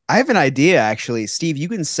 Yes. I have an idea, actually, Steve. You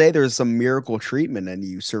can say there's some miracle treatment and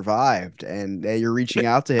you survived, and you're reaching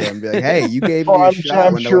out to him, be like, "Hey, you gave me a shot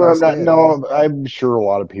I'm when no one sure else did." No, I'm sure a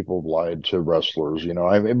lot of people have lied to wrestlers,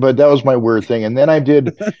 but that was my weird thing. And then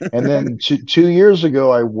and then 2 years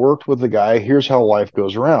ago, I worked with a guy. Here's how life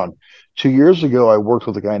goes around. 2 years ago, I worked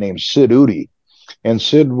with a guy named Sid Udi, and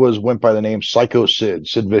Sid went by the name Psycho Sid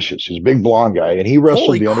Vicious. He's a big blonde guy, and he wrestled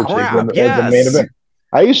Holy the Undertaker crap, at the main yes. event.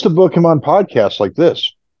 I used to book him on podcasts like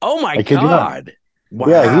this. Oh my I kid you not. God. Wow.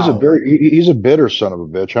 Yeah, he's a bitter son of a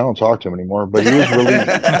bitch. I don't talk to him anymore, but he was really.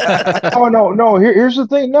 Oh no. Here's the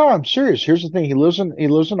thing. No, I'm serious. Here's the thing. He lives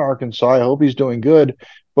in Arkansas. I hope he's doing good.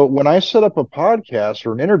 But when I set up a podcast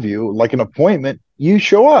or an interview, like an appointment, you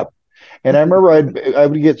show up. And I remember I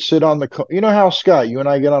would sit on the call. You know how Scott, you and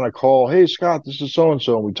I get on a call. "Hey Scott, this is so and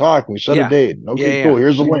so, and we talk and we set Yeah. a date." Okay, Yeah, cool. yeah.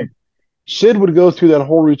 Here's the link. Sid would go through that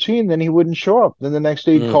whole routine, then he wouldn't show up. Then the next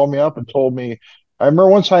day he'd call me up and told me. I remember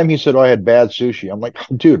one time he said, "Oh, I had bad sushi." I'm like,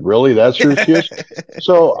 "Dude, really? That's your excuse?"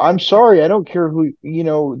 So I'm sorry. I don't care who,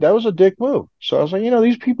 that was a dick move. So I was like,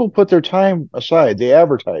 these people put their time aside. They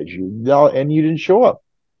advertise you, and you didn't show up.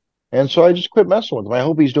 And so I just quit messing with him. I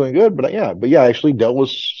hope he's doing good, but I actually dealt with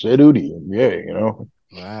Sid Udi. Yeah.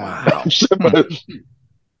 Wow. Wow. But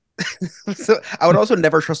So I would also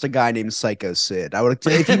never trust a guy named Psycho Sid. I would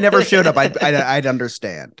if he never showed up, I'd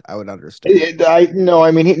understand. I would understand. I no,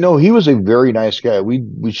 I mean, he was a very nice guy.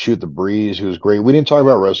 We'd shoot the breeze. He was great. We didn't talk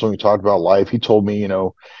about wrestling. We talked about life. He told me,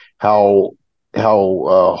 how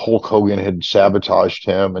Hulk Hogan had sabotaged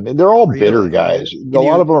him, and they're all bitter Really? guys. A Can lot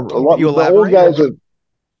you of them, can you the old elaborate? guys.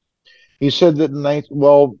 He said that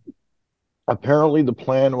well, apparently the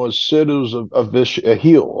plan was Sid was a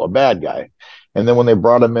heel, a bad guy, and then when they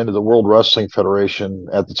brought him into the World Wrestling Federation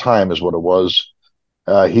at the time, is what it was,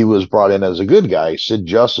 he was brought in as a good guy, Sid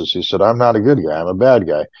Justice. He said, "I'm not a good guy. I'm a bad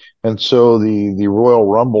guy." And so the Royal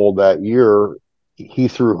Rumble that year, he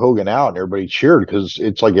threw Hogan out, and everybody cheered because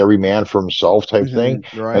it's like every man for himself type thing.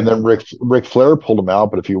 And Right. then Ric Flair pulled him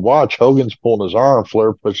out, but if you watch, Hogan's pulling his arm,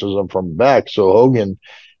 Flair pushes him from the back, so Hogan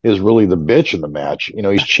is really the bitch in the match.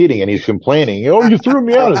 He's cheating and he's complaining. You threw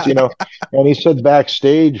me out. And he said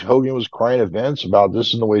backstage, Hogan was crying to Vince about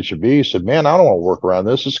this and the way it should be. He said, "Man, I don't want to work around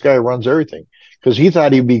this. This guy runs everything." Because he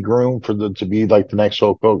thought he'd be groomed to be like the next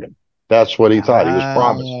Hulk Hogan. That's what he thought. He was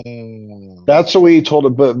promised. That's the way he told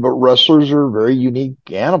it. But wrestlers are very unique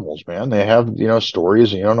animals, man. They have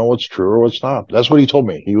stories, and you don't know what's true or what's not. That's what he told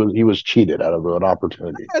me. He was cheated out of an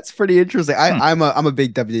opportunity. That's pretty interesting. I'm a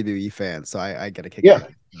big WWE fan, so I get a kick Yeah. out of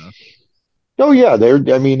it. Oh yeah.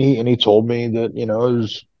 I mean, he told me that it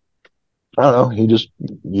was. I don't know.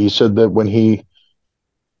 He said that when he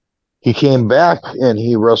came back and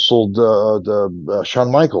he wrestled the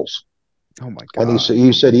Shawn Michaels. Oh my And god.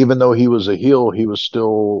 he said even though he was a heel, he was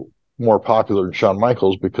still more popular than Shawn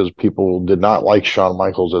Michaels because people did not like Shawn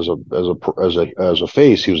Michaels as a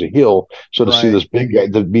face. He was a heel. So to see Right. this big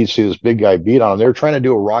guy, see this big guy beat on him, they're trying to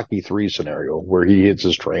do a Rocky 3 scenario where he hits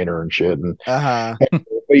his trainer and shit. And Uh-huh.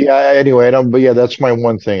 but yeah, anyway, but yeah, that's my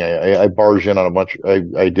one thing. I barged in on a bunch.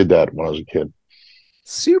 I did that when I was a kid.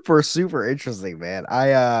 Super, super interesting, man.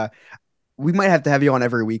 We might have to have you on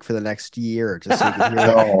every week for the next year, just so we can hear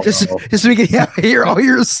No, no. just so we can hear all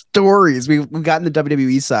your stories. We've gotten the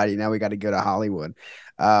WWE side, and now we got to go to Hollywood.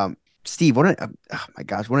 Steve, oh my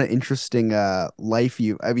gosh, what an interesting life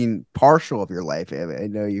partial of your life. I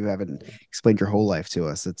know you haven't explained your whole life to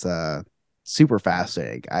us. It's super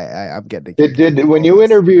fascinating. I'm getting a kick out of When all you this.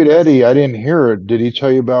 interviewed Eddie, I didn't hear it. Did he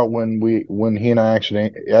tell you about when he and I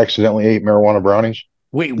accidentally ate marijuana brownies?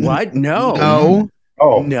 Wait, what? No. No.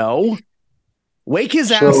 Oh, No. Wake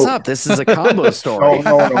his ass so up. This is a combo no, story.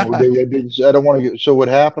 no. I don't want to get. So what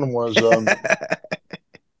happened was,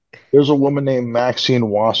 there's a woman named Maxine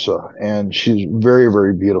Wassa, and she's a very,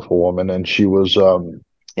 very beautiful woman, and she was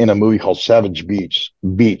in a movie called Savage Beach,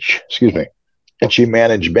 excuse me, and she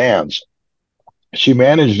managed bands. She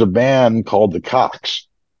managed a band called the Cox.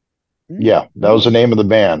 Yeah, that was the name of the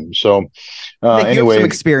band. So Nick, you have some anyway,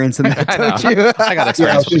 experience in that, I don't know. you? I got yeah,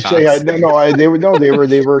 I experience was with just saying, Cox. they were no, they were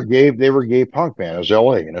a gay punk band. It was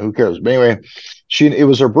LA, who cares? But anyway, it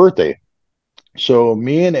was her birthday. So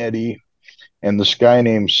me and Eddie and this guy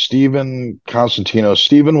named Steven Constantino.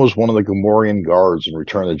 Steven was one of the Gamorrean guards in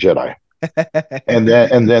Return of the Jedi. And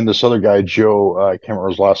then this other guy, Joe, I can't remember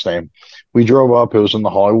his last name. We drove up, it was in the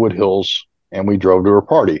Hollywood Hills, and we drove to her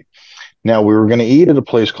party. Now we were going to eat at a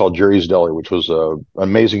place called Jerry's Deli, which was an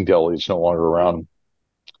amazing deli. It's no longer around,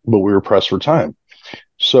 but we were pressed for time.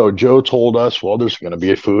 So Joe told us, well, there's going to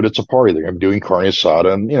be a food. It's a party. They're going to be doing carne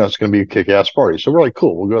asada, and it's going to be a kick-ass party. So we're like,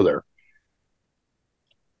 cool, we'll go there.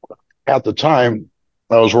 At the time,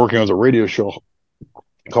 I was working with a radio show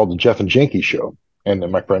called the Jeff and Janky Show, and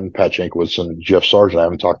then my friend Pat Jankowitz and Jeff Sargent, I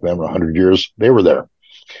haven't talked to them in 100 years. They were there.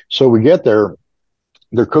 So we get there.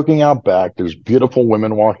 They're cooking out back. There's beautiful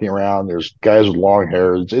women walking around. There's guys with long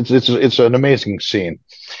hair. It's an amazing scene,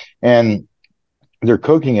 and they're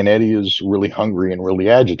cooking, and Eddie is really hungry and really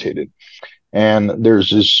agitated. And there's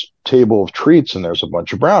this table of treats, and there's a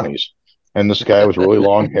bunch of brownies. And this guy with really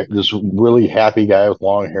long hair, this really happy guy with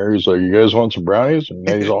long hair, he's like, "You guys want some brownies?" And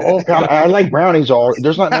Eddie's all, "Oh God, I like brownies.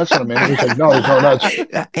 There's not nuts in them." And he's like, "No, there's no nuts."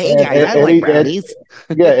 Hey And guys, I like brownies.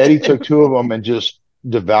 Yeah, Eddie took two of them and just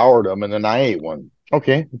devoured them, and then I ate one.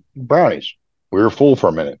 Okay, brownies. We were full for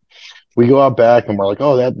a minute. We go out back and we're like,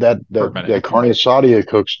 "Oh, that carne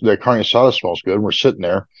asada smells good." And we're sitting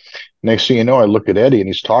there. Next thing you know, I look at Eddie and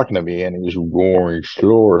he's talking to me and he's roaring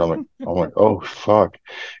slower. And I'm like, "Oh fuck!"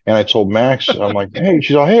 And I told Max, I'm like, "Hey,"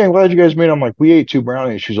 she's all, "Hey, I'm glad you guys made it." I'm like, "We ate two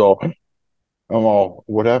brownies." I'm all,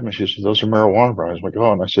 "What happened?" She said, "Those are marijuana brownies." I'm like,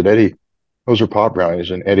 "Oh," and I said, "Eddie, those are pot brownies."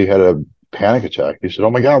 And Eddie had a panic attack. He said,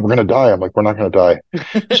 "Oh my God, we're gonna die." I'm like, "We're not gonna die."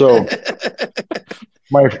 So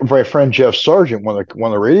my friend Jeff Sargent, one of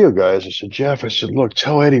the radio guys, I said, Jeff, I said, look,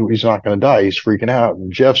 tell Eddie he's not going to die. He's freaking out.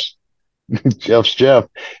 And Jeff's Jeff.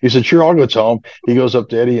 He said, sure, I'll go tell him. He goes up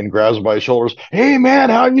to Eddie and grabs him by his shoulders. Hey, man,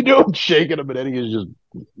 how you doing? Shaking him. And Eddie is just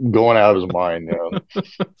going out of his mind.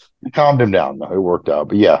 He calmed him down. No, it worked out.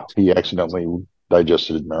 But yeah, he accidentally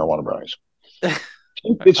digested marijuana brownies.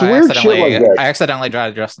 It's weird shit like that. I accidentally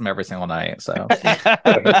digest them every single night. So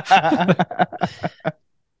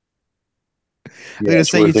I'm gonna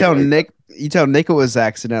say you tell Nick it was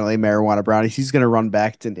accidentally marijuana brownies. He's gonna run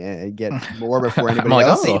back to get more before anybody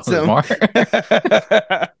else eats them.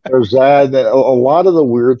 There's that a lot of the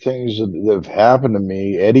weird things that have happened to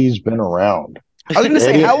me. Eddie's been around. I was gonna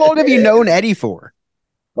say, how long have you known Eddie for?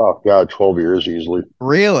 Oh God, 12 years easily.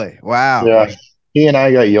 Really? Wow. Yeah, he and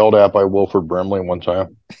I got yelled at by Wilford Brimley one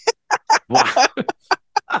time. Wow.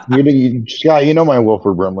 Scott, you know my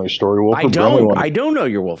Wilford Brimley story. I don't know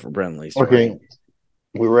your Wilford Brimley story. Okay.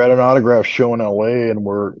 We were at an autograph show in LA, and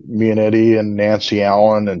me and Eddie and Nancy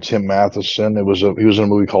Allen and Tim Matheson. He was in a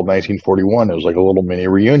movie called 1941. It was like a little mini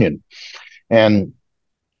reunion. And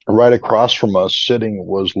right across from us sitting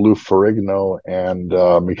was Lou Ferrigno and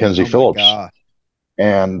Mackenzie Phillips. God.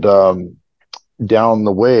 And down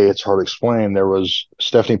the way, it's hard to explain, there was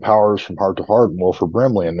Stephanie Powers from Heart to Heart and Wilford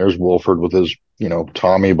Brimley. And there's Wilford with his,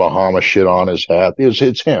 Tommy Bahama shit on his hat.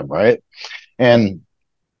 It's him, right? And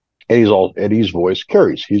Eddie's voice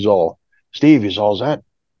carries. He's all, Steve, is that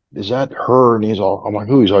her? And I'm like,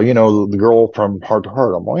 who? He's all, the girl from Heart to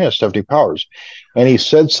Heart. I'm like, yeah, Stephanie Powers. And he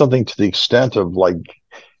said something to the extent of like,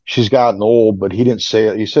 she's gotten old, but he didn't say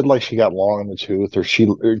it. He said like she got long in the tooth, or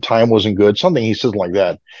her time wasn't good. Something he said like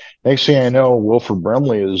that. Next thing I know, Wilford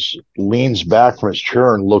Brimley leans back from his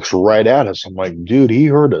chair and looks right at us. I'm like, dude, he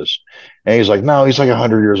heard us. And he's like, no, he's like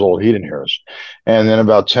 100 years old. He didn't hear us. And then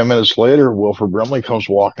about 10 minutes later, Wilford Brimley comes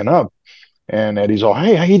walking up, and Eddie's all,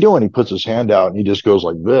 hey, how you doing? He puts his hand out and he just goes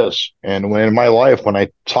like this. And when in my life, when I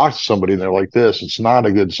talk to somebody and they're like this, it's not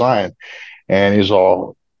a good sign. And he's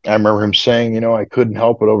all, I remember him saying, I couldn't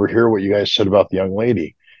help but overhear what you guys said about the young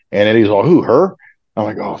lady. And Eddie's all, who, her? I'm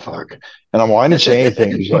like, oh, fuck. And I'm all, I didn't say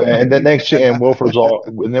anything. And then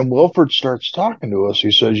Wilford starts talking to us.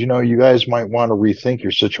 He says, you guys might want to rethink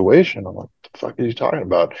your situation. I'm like, what the fuck is he talking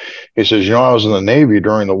about? He says, I was in the Navy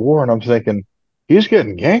during the war. And I'm thinking, he's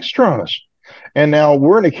getting gangster on us. And now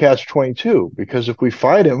we're in a catch-22, because if we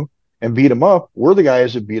fight him and beat him up, we're the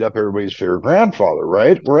guys that beat up everybody's favorite grandfather,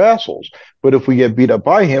 right? We're assholes. But if we get beat up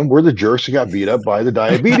by him, we're the jerks that got beat up by the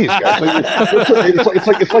diabetes guy.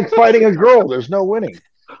 It's like fighting a girl. There's no winning.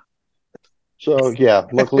 So yeah,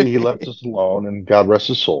 luckily he left us alone, and God rest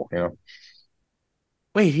his soul.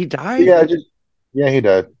 Wait, he died? Yeah, he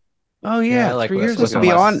died. Oh yeah, like 3 years ago.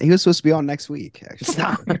 He was supposed to be on next week.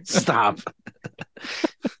 Actually, Stop.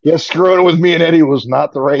 Yeah, screwing with me and Eddie was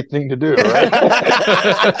not the right thing to do, right?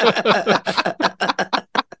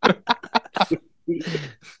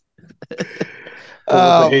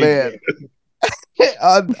 Oh man.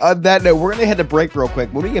 on that note, we're gonna head to break real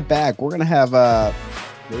quick. When we get back, we're gonna have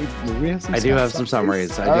maybe we have some. I do have some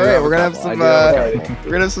summaries. All right, we're gonna have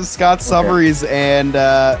some Scott summaries and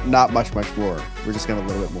not much more. We're just gonna a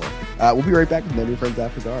little bit more. We'll be right back with No New Friends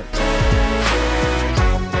After Dark.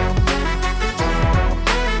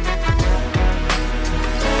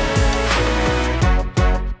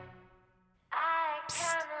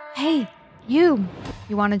 Hey, you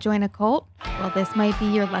want to join a cult? Well, this might be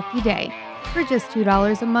your lucky day. For just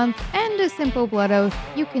 $2 a month and a simple blood oath,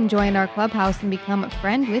 you can join our clubhouse and become a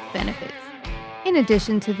friend with benefits. In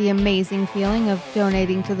addition to the amazing feeling of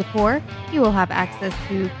donating to the poor, you will have access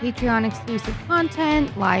to Patreon exclusive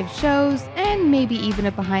content, live shows, and maybe even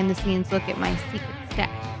a behind-the-scenes look at my secret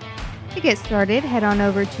stash. To get started, head on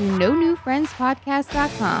over to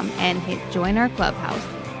NoNewFriendsPodcast.com and hit join our clubhouse.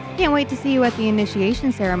 Can't wait to see you at the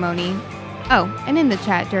initiation ceremony. Oh, and in the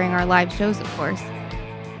chat during our live shows, of course.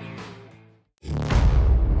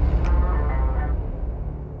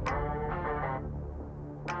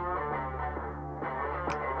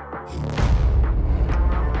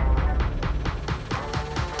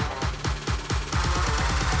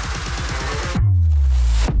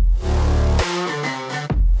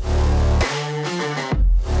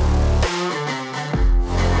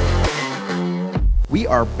 We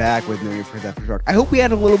are back with No New Friends After Dark. I hope we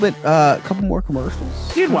had a couple more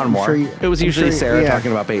commercials. You had one more. It was usually Sarah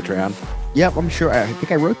talking about Patreon. Yep, I'm sure. I think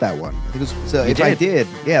I wrote that one. I think it was. So if I did,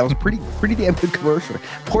 yeah, it was pretty damn good commercial.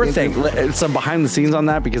 Poor thing. Some behind the scenes on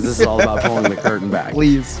that, because this is all about pulling the curtain back.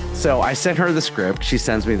 Please. So I sent her the script. She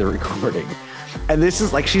sends me the recording. And this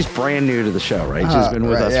is like, she's brand new to the show, right? She's been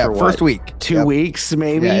with us for what? First week. 2 weeks,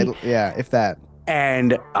 maybe? Yeah, if that.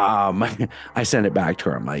 And I sent it back to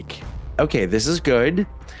her. I'm like, okay, this is good,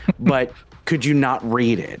 but could you not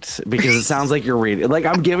read it? Because it sounds like you're reading. Like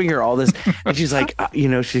I'm giving her all this, and she's like,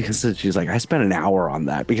 she's like, I spent an hour on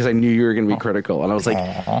that because I knew you were going to be critical, and I was like,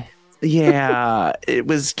 Aw. yeah, it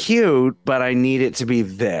was cute, but I need it to be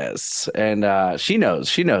this. And she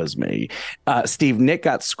knows me. Steve, Nick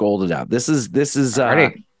got scolded out. This is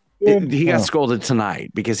Alrighty. he got scolded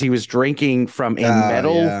tonight because he was drinking from a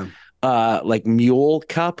metal like mule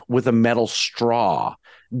cup with a metal straw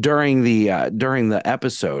during the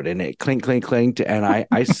episode, and it clinked, and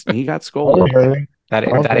he got scolded.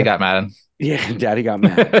 Daddy got mad. Yeah, Daddy got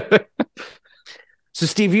mad. So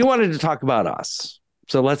Steve, you wanted to talk about us.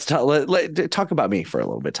 So let's talk about me for a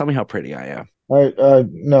little bit. Tell me how pretty I am.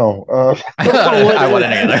 No. I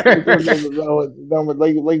wouldn't either. No,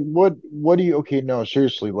 like what do you? Okay, no,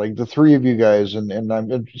 seriously, like the three of you guys, and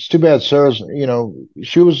it's too bad Sarah's.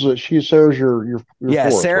 Sarah's your Yeah,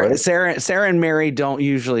 fourth, right? Sarah and Mary don't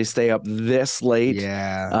usually stay up this late.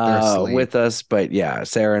 Yeah, they're asleep. With us, but yeah,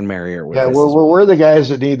 Sarah and Mary are with Yeah, us. we're the guys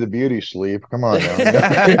that need the beauty sleep. Come on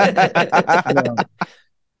now.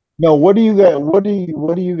 No, what do you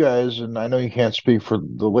guys, and I know you can't speak for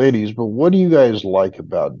the ladies, but what do you guys like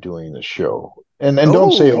about doing the show? And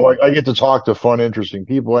don't say, oh, I get to talk to fun, interesting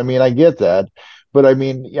people. I mean, I get that, but I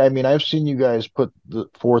mean, I've seen you guys put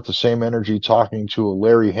forth the same energy talking to a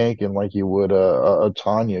Larry Hankin like you would a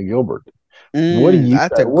Tanya Gilbert.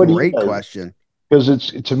 That's a what do you great guys? question.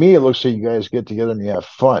 Because to me, it looks like you guys get together and you have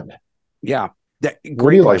fun. Yeah. What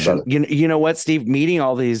do you like question. about it? You know what, Steve? Meeting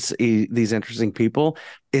all these interesting people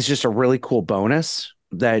is just a really cool bonus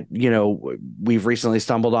that we've recently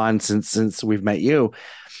stumbled on since we've met you.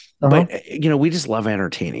 But we just love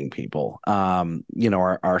entertaining people.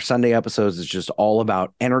 Our Sunday episodes is just all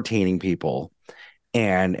about entertaining people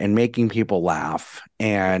and making people laugh.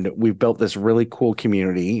 And we've built this really cool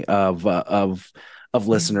community of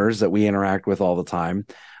listeners that we interact with all the time.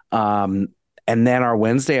 And then our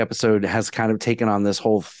Wednesday episode has kind of taken on this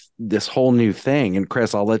whole new thing. And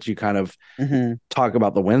Chris, I'll let you kind of talk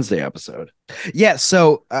about the Wednesday episode. Yeah.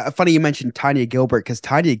 So funny you mentioned Tanya Gilbert, because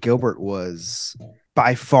Tanya Gilbert was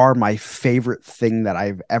by far my favorite thing that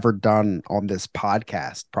I've ever done on this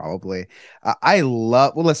podcast. Probably. I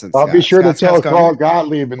love. Well, listen. I'll be sure to tell Carl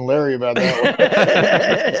Gottlieb and Larry about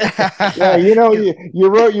that one. Yeah, you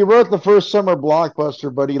wrote the first summer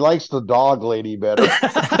blockbuster, but he likes the dog lady better.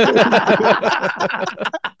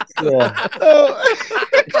 Yeah.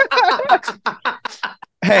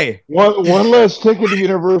 Hey, one less ticket to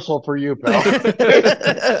Universal for you, pal.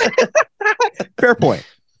 Fair point.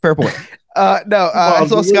 I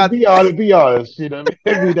saw Scott. Be honest.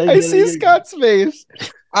 I see Scott's face.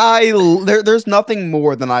 There's nothing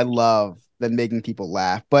more than I love than making people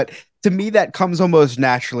laugh, but to me that comes almost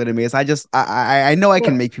naturally to me. Is I know I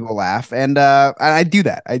can make people laugh, and I do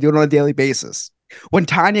that. I do it on a daily basis. When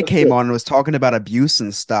Tanya came on and was talking about abuse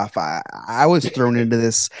and stuff, I was thrown into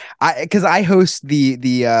this. Because I host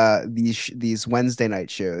these Wednesday night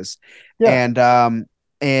shows, and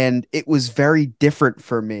it was very different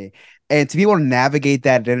for me. And to be able to navigate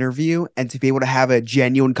that interview and to be able to have a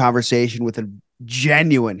genuine conversation with a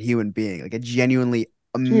genuine human being, like a genuinely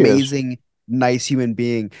amazing, nice human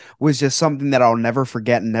being, was just something that I'll never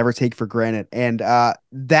forget and never take for granted. And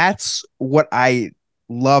that's what I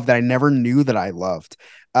love that I never knew that I loved.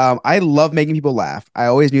 I love making people laugh. I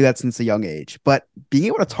always knew that since a young age, but being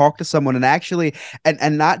able to talk to someone and actually,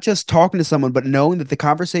 and not just talking to someone, but knowing that the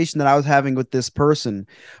conversation that I was having with this person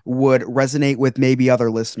would resonate with maybe other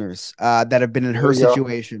listeners that have been in her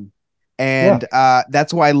situation. And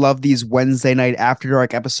that's why I love these Wednesday night after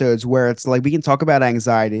dark episodes where it's like, we can talk about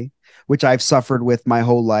anxiety, which I've suffered with my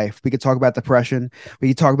whole life. We could talk about depression. We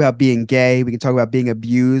can talk about being gay. We can talk about being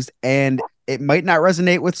abused, and it might not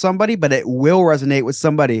resonate with somebody, but it will resonate with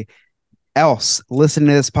somebody else listening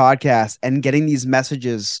to this podcast and getting these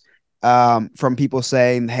messages from people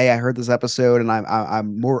saying, "Hey, I heard this episode, and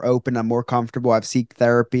I'm more open. I'm more comfortable. I've seeked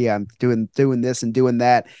therapy. I'm doing this and doing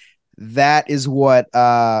that." That is what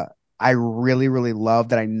I really, really love,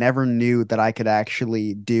 that I never knew that I could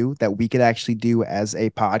actually do, that we could actually do as a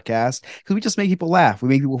podcast, because we just make people laugh. We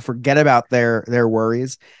make people forget about their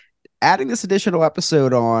worries. Adding this additional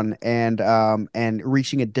episode on and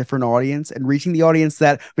reaching a different audience, and reaching the audience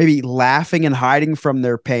that maybe laughing and hiding from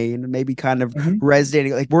their pain, maybe kind of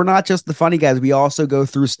resonating. Like, we're not just the funny guys. We also go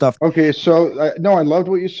through stuff. Okay. So no, I loved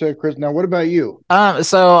what you said, Chris. Now, what about you?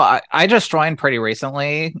 So I just joined pretty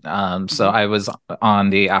recently. So I was on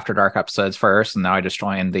the After Dark episodes first, and now I just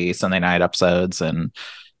joined the Sunday night episodes. And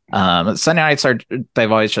Sunday nights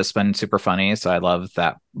they've always just been super funny, so I love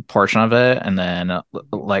that portion of it. And then,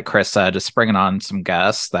 like Chris said, just bringing on some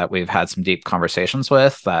guests that we've had some deep conversations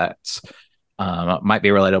with that might be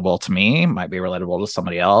relatable to me, might be relatable to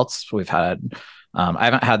somebody else. We've had, I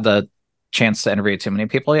haven't had the chance to interview too many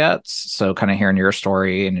people yet, so kind of hearing your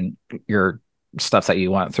story and your stuff that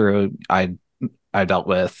you went through. I dealt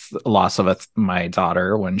with loss of my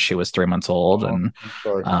daughter when she was 3 months old, and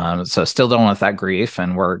so still dealing with that grief.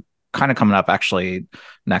 And we're kind of coming up actually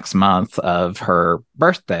next month of her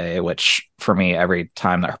birthday, which for me, every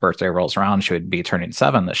time that her birthday rolls around, she would be turning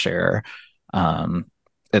 7 this year.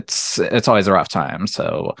 It's always a rough time.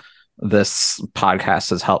 So this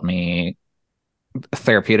podcast has helped me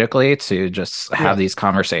therapeutically to just have these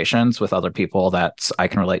conversations with other people that I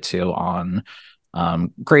can relate to on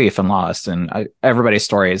grief and loss. And everybody's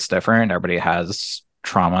story is different. Everybody has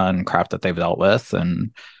trauma and crap that they've dealt with.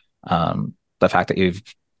 And the fact that you've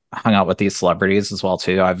hung out with these celebrities as well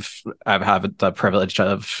too. I've had the privilege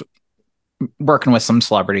of working with some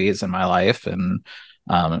celebrities in my life, and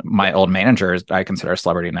my old manager I consider a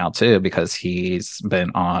celebrity now too, because he's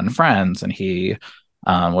been on Friends, and he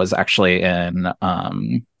was actually in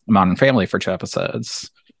Modern Family for 2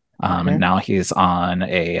 episodes. And now he's on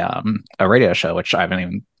a radio show, which I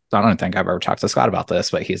don't think I've ever talked to Scott about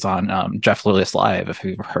this, but he's on Jeff Lewis Live, if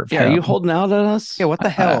you've heard of him. Are you holding out at us? Yeah, what the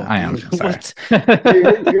hell? I am. What?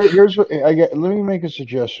 Here's what I get. Let me make a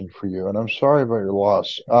suggestion for you, and I'm sorry about your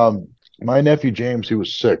loss. My nephew James, he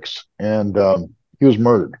was 6, and he was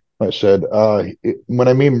murdered. I said, when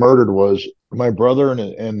I mean murdered, was my brother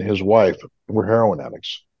and his wife were heroin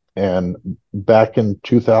addicts, and back in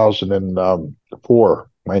 2004.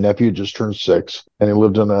 My nephew just turned 6, and he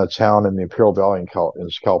lived in a town in the Imperial Valley in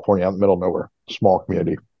California, out in the middle of nowhere, small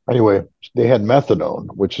community. Anyway, they had methadone,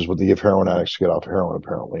 which is what they give heroin addicts to get off heroin,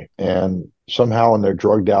 apparently. And somehow in their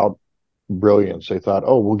drugged out brilliance, they thought,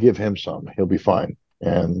 oh, we'll give him some. He'll be fine.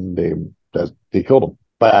 And they killed him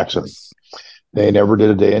by accident. They never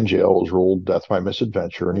did a day in jail. It was ruled death by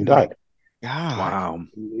misadventure, and he died. God. Wow.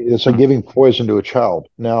 It's like giving poison to a child.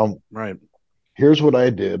 Now, Right. here's what I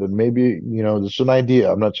did, and maybe, this is an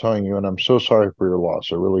idea. I'm not telling you, and I'm so sorry for your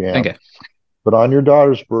loss. I really am. Okay. But on your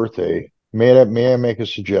daughter's birthday, may I make a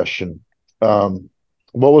suggestion? What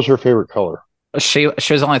was her favorite color? She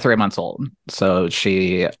was only 3 months old, so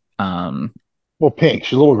she pink.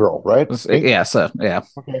 She's a little girl, right? Pink? Yeah, so yeah.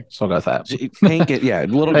 Okay. So I'll go with that. Pink,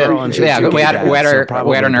 little girl, and yeah, we had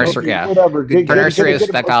her nursery. Okay, Yeah, whatever. her nursery is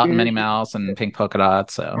decked out in Minnie Mouse and pink polka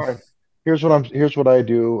dots. So. All right. Here's what I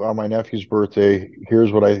do on my nephew's birthday.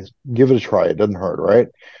 Here's what I give it a try. It doesn't hurt, right?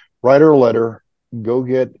 Write her a letter. Go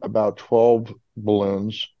get about 12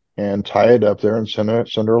 balloons and tie it up there and send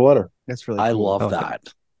her a letter. That's really I cool. love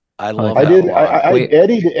that. I love I that did. a lot.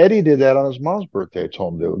 Eddie did that on his mom's birthday. I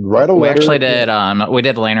told him to write a letter. We actually did. We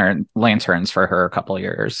did lanterns for her a couple of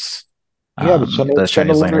years. Yeah, but send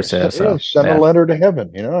a letter to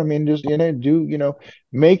heaven. I mean, just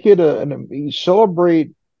make it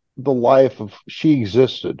celebrate the life of she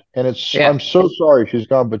existed, and it's. Yeah. I'm so sorry she's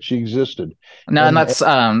gone, but she existed. No, and that's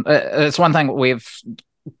it's one thing we've,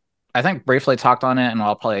 I think, briefly talked on it, and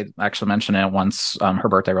I'll probably actually mention it once her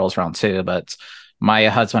birthday rolls around too. But my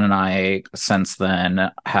husband and I since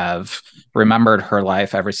then have remembered her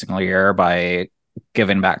life every single year by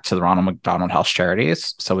giving back to the Ronald McDonald House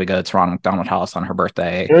charities. So we go to Ronald McDonald House on her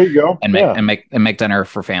birthday. There you go. And make dinner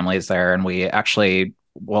for families there. And we actually,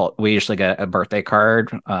 we usually get a birthday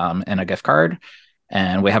card and a gift card.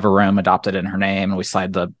 And we have a room adopted in her name. And we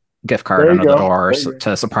slide the gift card under the door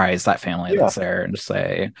to surprise that family that's there and just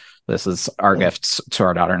say, this is our gifts to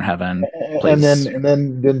our daughter in heaven. Please. And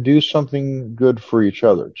then do something good for each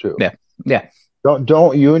other too. Yeah.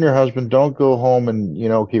 Don't you and your husband don't go home and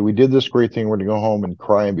okay, we did this great thing, we're gonna go home and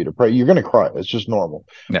cry and be depressed. You're gonna cry, it's just normal.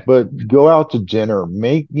 Yeah. But go out to dinner,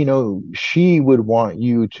 she would want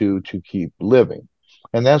you to keep living.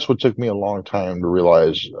 And that's what took me a long time to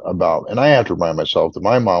realize about. And I have to remind myself that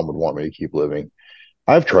my mom would want me to keep living.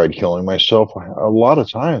 I've tried killing myself a lot of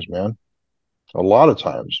times, man. A lot of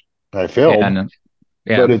times. I failed.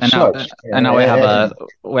 But it sucks. And now we have a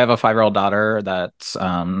 5-year-old daughter that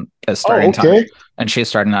is starting to, and she's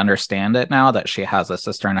starting to understand it now that she has a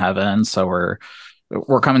sister in heaven. So we're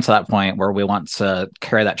coming to that point where we want to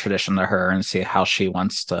carry that tradition to her and see how she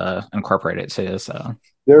wants to incorporate it too. So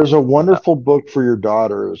there's a wonderful book for your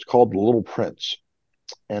daughter. It's called The Little Prince,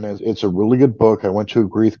 and it's a really good book. I went to a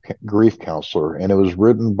grief counselor, and it was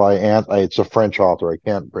written by it's a French author.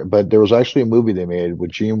 But there was actually a movie they made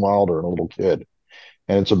with Gene Wilder and a little kid.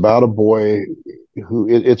 and it's about a boy who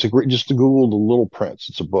it's a great, just to Google The Little Prince.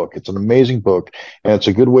 It's a book. It's an amazing book, and it's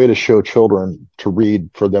a good way to show children to read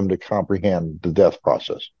for them to comprehend the death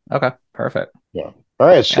process. Okay, perfect. Yeah. All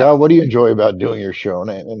right, Scott, Yeah. what do you enjoy about doing your show?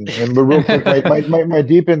 And but real quick, my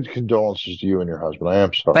deep condolences to you and your husband. I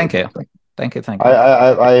am sorry. Thank you. Thank you. Thank you.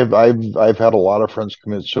 I've had a lot of friends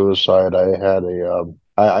commit suicide. I had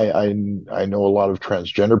I know a lot of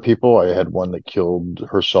transgender people. I had one that killed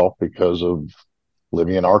herself because of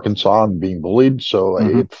living in Arkansas and being bullied. So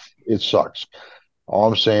Mhm. it sucks. All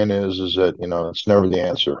I'm saying is that, it's never the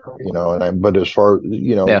answer, but as far,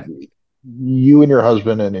 Yeah. you and your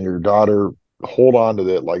husband and your daughter hold on to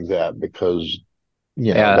it like that, because,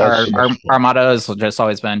 Yeah, that's our motto has just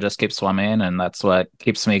always been just keep swimming, and that's what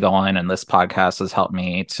keeps me going. And this podcast has helped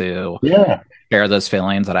me to yeah, share those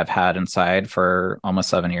feelings that I've had inside for almost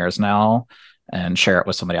 7 years now, and share it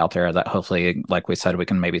with somebody out there that hopefully, like we said, we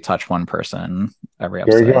can maybe touch one person every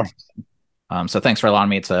there you go. episode. So thanks for allowing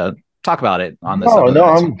me to talk about it on this No,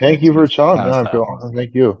 episode. thank you for telling me. So,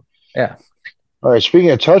 Thank you. yeah. All right. Speaking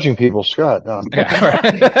of touching people, Scott.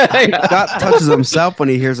 Yeah. Scott touches himself when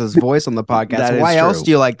he hears his voice on the podcast. That is Why else true.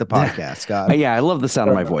 do you like the podcast, Scott? Yeah, I love the sound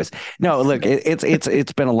of my voice. No, look,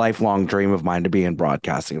 it's been a lifelong dream of mine to be in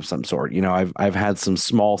broadcasting of some sort. I've had some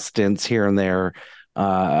small stints here and there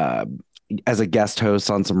as a guest host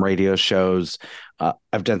on some radio shows.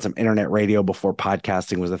 I've done some internet radio before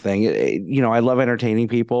podcasting was a thing. I love entertaining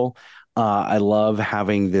people. I love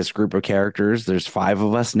having this group of characters. There's 5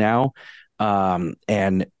 of us now,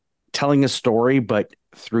 and telling a story, but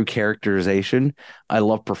through characterization. I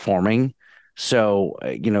love performing. So,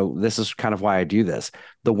 this is kind of why I do this.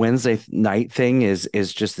 The Wednesday night thing is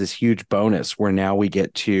just this huge bonus where now we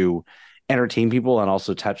get to entertain people and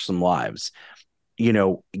also touch some lives.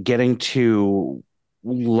 Getting to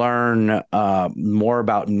learn more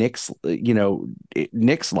about Nick's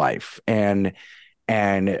life and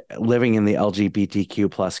living in the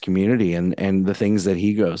LGBTQ plus community and the things that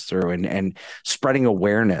he goes through and spreading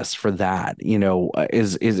awareness for that,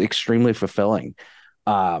 is extremely fulfilling.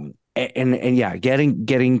 And yeah,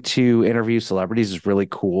 getting to interview celebrities is really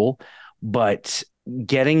cool, but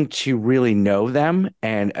getting to really know them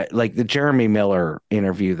and like the Jeremy Miller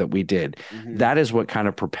interview that we did, that is what kind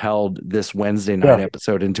of propelled this Wednesday night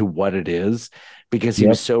episode into what it is, because he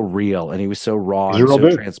was so real and he was so raw and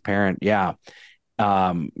so transparent. Yeah.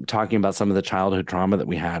 Talking about some of the childhood trauma that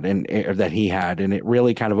we had or that he had, and it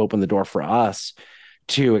really kind of opened the door for us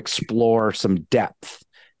to explore some depth.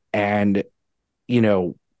 And we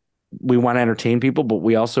want to entertain people, but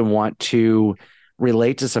we also want to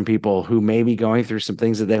relate to some people who may be going through some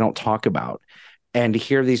things that they don't talk about, and to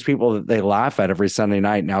hear these people that they laugh at every Sunday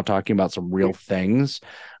night now talking about some real things.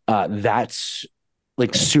 That's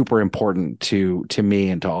like super important to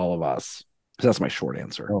me and to all of us. So that's my short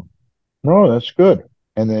answer. No, that's good.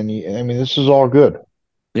 And then, this is all good.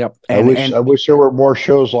 Yep. I wish there were more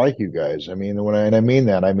shows like you guys. I mean, I mean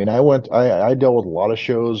that, I dealt with a lot of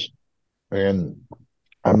shows, and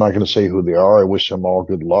I'm not going to say who they are. I wish them all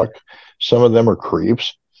good luck. Some of them are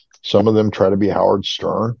creeps. Some of them try to be Howard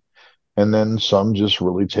Stern. And then some just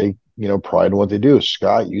really take, pride in what they do.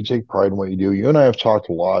 Scott, you take pride in what you do. You and I have talked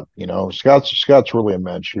a lot. Scott's really a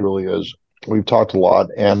mensch. He really is. We've talked a lot.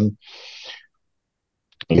 And,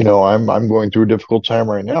 I'm going through a difficult time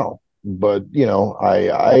right now. But, I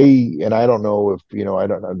don't know if, I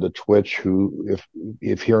don't know the Twitch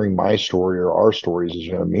if hearing my story or our stories is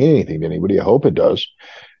going to mean anything to anybody. I hope it does,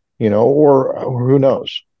 or who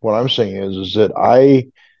knows. What I'm saying is that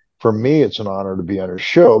for me, it's an honor to be on a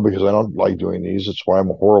show, because I don't like doing these. It's why I'm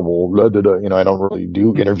a horrible, I don't really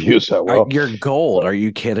do interviews that well. You're gold. Are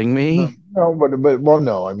you kidding me? No, well,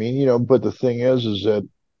 no, but the thing is that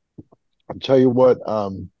I'll tell you what,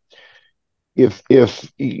 if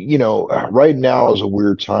right now is a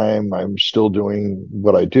weird time. I'm still doing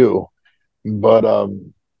what I do, but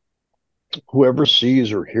whoever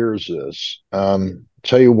sees or hears this,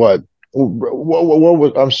 tell you what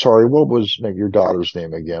was, I'm sorry, what was your daughter's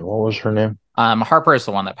name again? What was her name? Harper is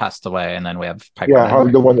the one that passed away, and then we have Piper. Yeah,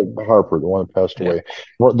 the one that passed away.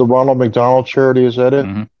 The Ronald McDonald Charity, is that it?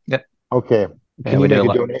 Mm-hmm. Yep. Okay. Can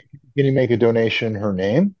you make a donation in her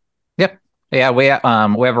name? Yep. Yeah, we have a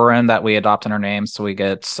room that we adopt in her name, so we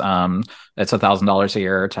get it's $1,000 a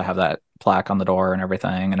year to have that plaque on the door and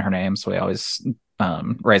everything in her name. So we always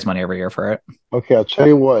raise money every year for it. Okay, I'll tell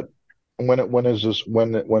you what.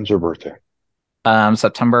 When's her birthday?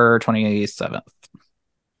 September 27th. September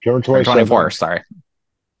 27th. 24th, sorry.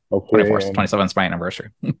 Okay. 24th, 27th is my anniversary.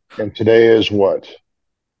 And today is what?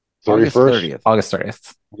 31st? August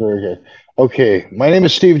 30th. Okay. My name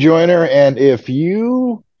is Steve Joyner, and if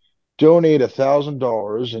you donate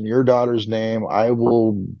 $1,000 in your daughter's name, I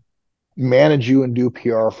will manage you and do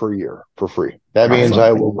PR for a year for free. That means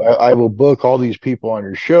I will book all these people on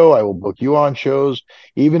your show. I will book you on shows.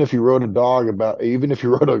 Even if you wrote a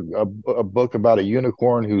book about a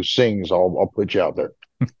unicorn who sings, I'll put you out there.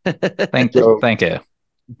 Thank you.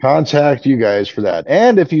 Contact you guys for that.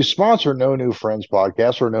 And if you sponsor No New Friends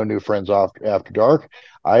podcast or No New Friends After Dark,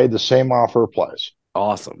 the same offer applies.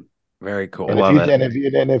 Awesome. Very cool.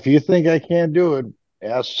 And if you think I can't do it,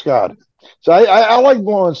 ask Scott. So I like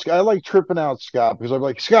going. I like tripping out Scott because I'm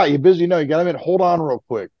like, Scott, you busy? No, you got to hold on real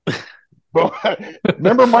quick.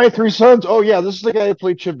 Remember My Three Sons? Oh yeah, this is the guy who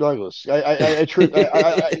played Chip Douglas.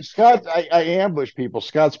 Scott, I ambush people.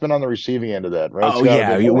 Scott's been on the receiving end of that, right? Oh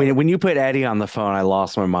yeah, when you put Eddie on the phone, I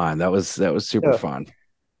lost my mind. That was super fun.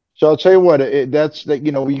 So I'll tell you what, that's that.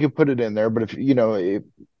 You can put it in there, but if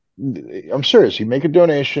I'm serious, you make a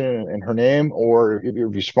donation in her name, or if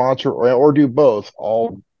you sponsor, or do both,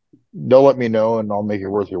 they'll let me know, and I'll make it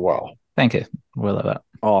worth your while. Thank you. We love that.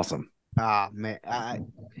 Awesome. Ah man,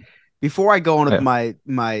 before I go on with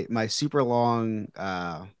my super long,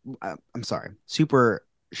 I'm sorry, super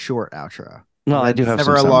short outro. Well, I do have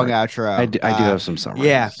never some a long summary. outro. I do have some summaries.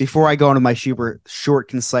 Yeah, before I go into my super short,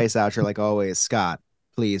 concise outro, like always, Scott,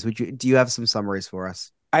 please, do you have some summaries for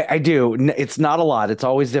us? I do. It's not a lot. It's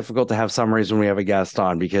always difficult to have summaries when we have a guest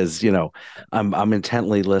on because, I'm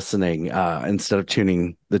intently listening instead of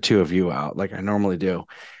tuning the two of you out like I normally do.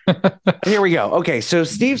 Here we go. Okay. So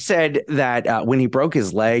Steve said that when he broke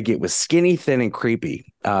his leg, it was skinny, thin, and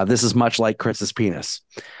creepy. This is much like Chris's penis.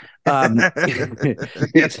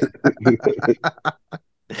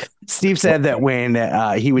 Steve said that when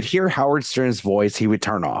he would hear Howard Stern's voice, he would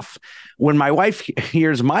turn off. When my wife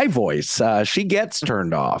hears my voice, she gets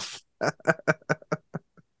turned off.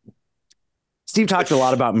 Steve talked a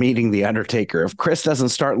lot about meeting the Undertaker. If Chris doesn't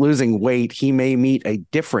start losing weight, he may meet a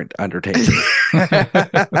different Undertaker.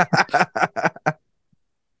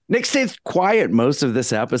 Nick stayed quiet most of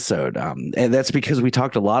this episode, and that's because we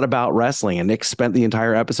talked a lot about wrestling, and Nick spent the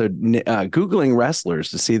entire episode Googling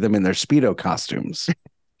wrestlers to see them in their Speedo costumes.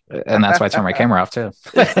 And that's why I turned my camera off too.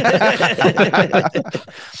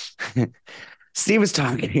 Steve was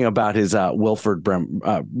talking about his Wilford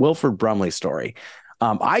Brumley story.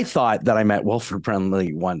 I thought that I met Wilford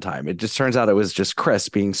Brumley one time. It just turns out it was just Chris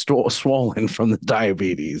being swollen from the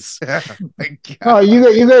diabetes. Oh,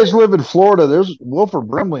 you guys live in Florida. There's Wilford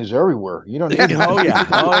Brimleys everywhere. You don't need Oh yeah.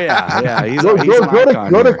 Go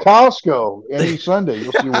to Costco any Sunday.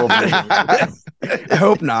 You'll see Wilford. I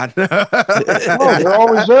hope not. Oh, they're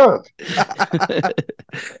always there.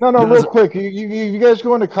 No, real quick. You guys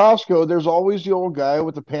go into Costco. There's always the old guy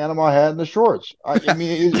with the Panama hat and the shorts. I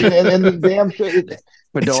mean, and the damn shit.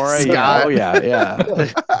 Fedora, yeah. Oh yeah.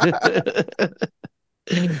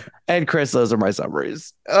 And Chris, those are my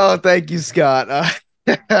summaries. Oh, thank you, Scott.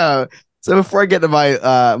 So before I get to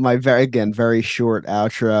my my very short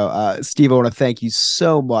outro, Steve, I want to thank you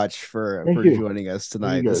so much for joining us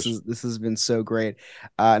tonight. This has been so great.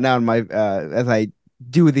 Now in my as I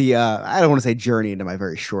do the I don't want to say journey into my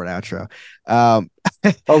very short outro.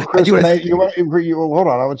 Chris, hold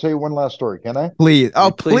on. I would tell you one last story. Can I? Please.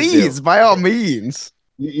 Oh, please, by all means.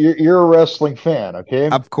 You're a wrestling fan, okay?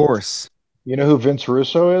 Of course. You know who Vince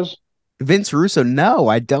Russo is? Vince Russo? No,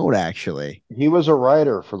 I don't actually. He was a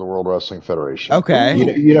writer for the World Wrestling Federation. Okay.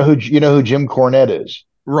 You know who Jim Cornette is?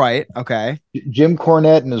 Right. Okay. Jim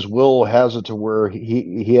Cornette in his will has it to where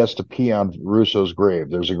he has to pee on Russo's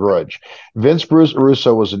grave. There's a grudge. Vince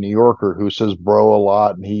Russo was a New Yorker who says bro a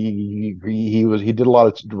lot, and he did a lot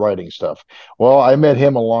of writing stuff. Well, I met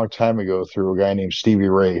him a long time ago through a guy named Stevie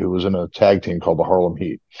Ray, who was in a tag team called the Harlem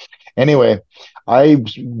Heat. Anyway,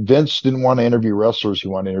 Vince didn't want to interview wrestlers. He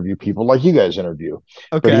wanted to interview people like you guys interview.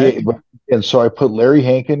 Okay. And so I put Larry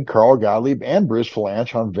Hankin, Carl Gottlieb, and Bruce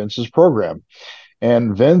Valanche on Vince's program.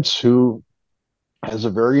 And Vince, who has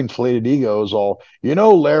a very inflated ego, is all,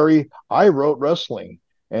 Larry, I wrote wrestling.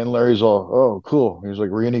 And Larry's all, oh, cool. He's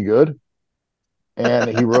like, were you any good?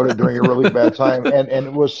 And he wrote it during a really bad time.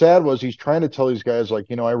 And what's sad was he's trying to tell these guys, like,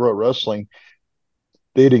 I wrote wrestling.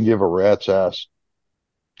 They didn't give a rat's ass.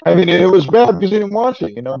 I mean, it was bad because they didn't watch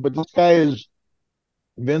it, but this guy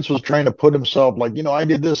Vince was trying to put himself like, I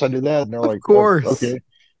did this, I did that. And they're like, of course. Oh, okay.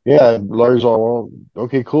 Yeah. And Larry's all, well,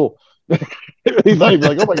 okay, cool. He's not even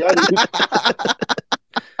like, oh my God.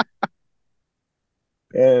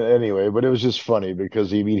 And anyway, but it was just funny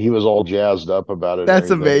because he was all jazzed up about it. That's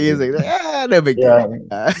amazing. No big deal.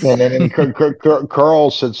 And then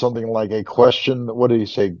Carl said something like a question. What did he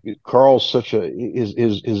say? Carl's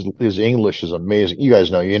his English is amazing. You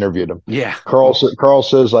guys know, you interviewed him. Yeah. Carl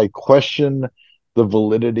says, I question the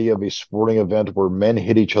validity of a sporting event where men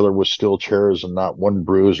hit each other with steel chairs and not one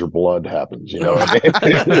bruise or blood happens. You know what I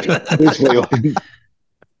mean? Basically, like,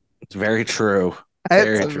 It's very true. That's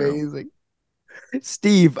Very true. amazing.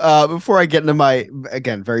 Steve, before I get into my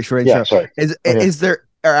again very short intro, yeah, sorry. is there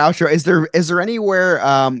or outro is there anywhere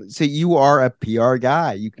so you are a PR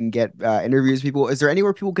guy, you can get interviews with people. Is there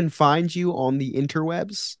anywhere people can find you on the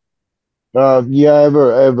interwebs? Yeah, I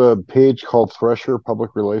have a page called Thresher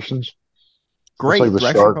Public Relations. Great. It's like the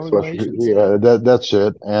Thresher shark. Public Thresher. Relations. Yeah, that's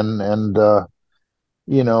it. And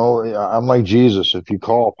you know, I'm like Jesus. If you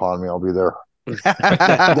call upon me, I'll be there.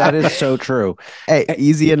 That is so true. Hey,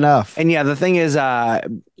 easy enough. And yeah, the thing is,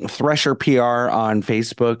 Thresher PR on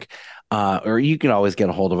Facebook, or you can always get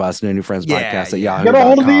a hold of us, No New Friends Podcast at Yahoo.com. Get a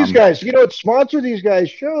hold of these guys. You know, sponsor these guys'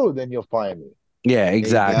 show, then you'll find me. Yeah,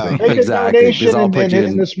 exactly. go. Make Exactly. a donation I'll put you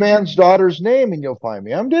in this man's daughter's name, and you'll find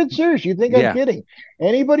me. I'm dead serious. You think Yeah. I'm kidding?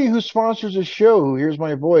 Anybody who sponsors a show, who hears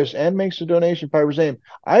my voice and makes a donation, Piper's name,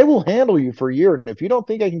 I will handle you for a year. And if you don't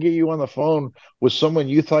think I can get you on the phone with someone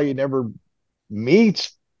you thought you'd never meet,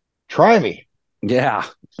 try me. Yeah,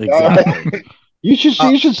 exactly. You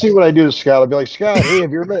should see what I do to Scott. I'd be like, Scott, hey,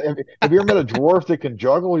 have you ever met a dwarf that can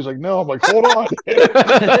juggle? He's like, no. I'm like, hold on.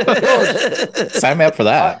 Sign me up for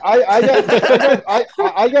that.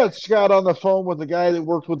 I got Scott on the phone with the guy that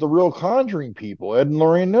worked with the real Conjuring people, Ed and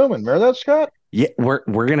Lorraine Newman. Remember that, Scott? Yeah,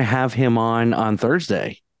 we're gonna have him on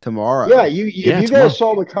Thursday. Tomorrow. Yeah, if you tomorrow. guys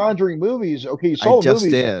saw the Conjuring movies, okay, you I saw the just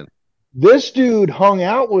movies. did. This dude hung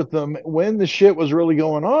out with them when the shit was really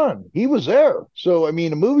going on. He was there. So, I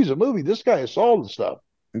mean, a movie's a movie. This guy saw the stuff.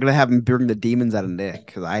 I'm gonna have him bring the demons out of Nick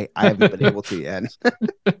because I haven't been able to yet.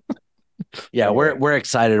 Yeah, we're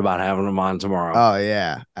excited about having him on tomorrow. Oh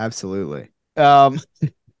yeah, absolutely. Gosh.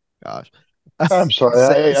 I'm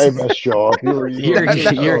sorry, I messed you up. You're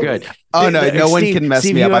good. Oh no, no one Steve, can mess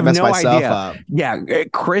Steve, me you up. I have mess no myself idea. up. Yeah,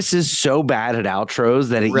 Chris is so bad at outros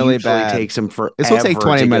that it Really usually bad. takes him forever. This will take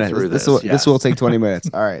 20 to get minutes. through This Yes. will take 20 minutes.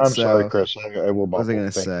 All right. I'm so, sorry, Chris. I will. What was I going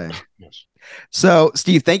to Thank say? you. Yes. So,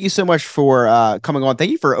 Steve, thank you so much for coming on.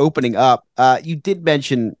 Thank you for opening up. You did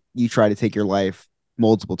mention you tried to take your life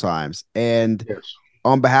multiple times, and Yes.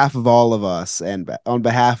 on behalf of all of us, and on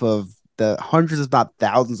behalf of the hundreds, if not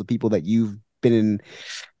thousands, of people that you've been in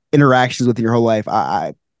interactions with in your whole life,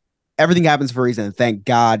 I everything happens for a reason. And thank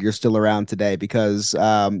God you're still around today, because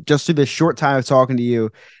just through this short time of talking to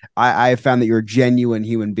you, I have found that you're a genuine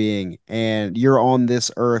human being, and you're on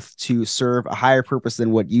this earth to serve a higher purpose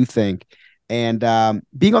than what you think. And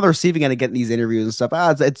being on the receiving end and getting these interviews and stuff,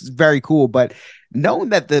 it's very cool. But knowing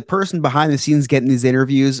that the person behind the scenes getting these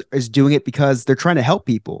interviews is doing it because they're trying to help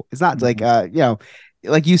people. It's not like,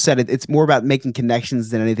 like you said, it's more about making connections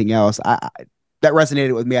than anything else. That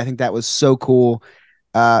resonated with me. I think that was so cool.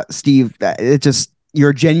 Steve, you're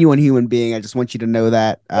a genuine human being. I just want you to know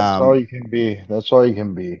that. That's all you can be. That's all you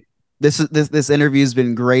can be. This interview has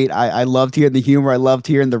been great. I loved hearing the humor. I loved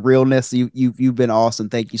hearing the realness. You've been awesome.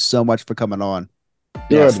 Thank you so much for coming on.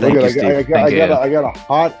 Yes, Good. thank Look, you, Steve. I got a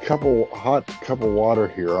hot cup of water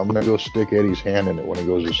here. I'm gonna go stick Eddie's hand in it when he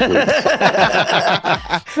goes to sleep.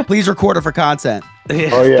 Please record it for content.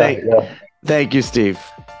 Oh yeah, Thank you, Steve.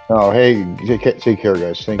 Oh hey, take care,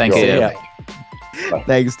 guys. Thank you. you. Yeah.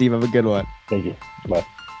 Thanks, Steve. Have a good one. Thank you. Bye.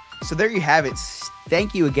 So there you have it.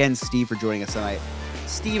 Thank you again, Steve, for joining us tonight.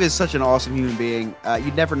 Steve is such an awesome human being.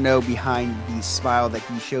 You'd never know behind the smile that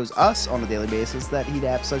he shows us on a daily basis that he'd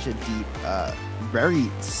have such a deep, very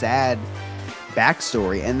sad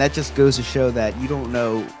backstory. And that just goes to show that you don't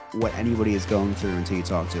know what anybody is going through until you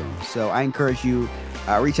talk to them. So I encourage you,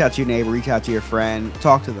 reach out to your neighbor, reach out to your friend,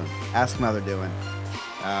 talk to them, ask them how they're doing.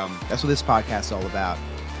 That's what this podcast is all about.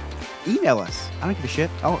 Email us. I don't give a shit.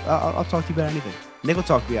 I'll talk to you about anything. Nick will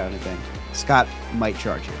talk to you about anything. Scott might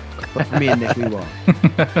charge you, but for me and Nick, we won't.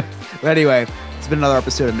 But anyway, it's been another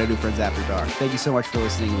episode of No New Friends After Dark. Thank you so much for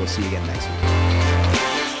listening. We'll see you again next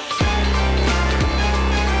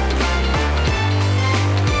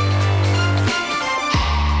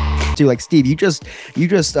week. Like Steve, you just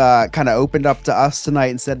kind of opened up to us tonight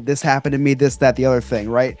and said this happened to me, this, that, the other thing,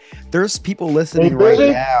 right? There's people listening right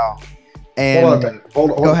now. And hold on a minute. Hold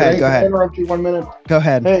go ahead. Can I interrupt you 1 minute? Go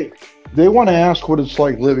ahead. They want to ask what it's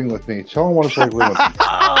like living with me. Tell them what it's like living with me.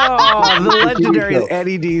 Oh, the legendary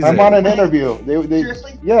Eddie Deezer. I'm on an interview.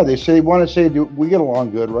 Seriously? They say want to say we get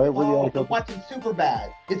along good, right? We're the only I'm couple. watching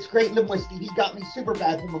Superbad. It's great living with Steve. He got me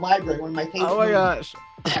Superbad from the library, one of my favorite Oh my movies.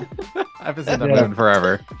 gosh. I haven't seen that movie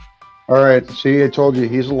forever. All right. See, I told you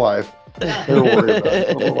he's alive. Don't worry about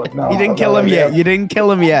it. No, You didn't kill him yet. You didn't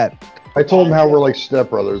kill him yet. I told him how we're like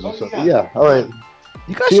stepbrothers and stuff. Yeah. All right.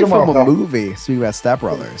 You guys See should you tomorrow, film a pal. movie. Speaking about Step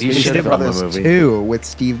Brothers. You Step should film a Brothers movie. 2 with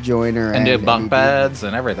Steve Joyner And do Amy bunk Beaver. beds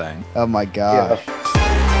and everything. Oh my gosh.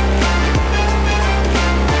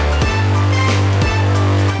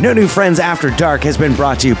 No New Friends After Dark has been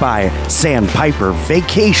brought to you by Sandpiper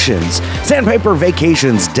Vacations.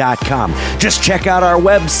 SandpiperVacations.com. Just check out our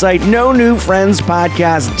website,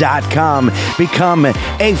 NoNewFriendsPodcast.com. Become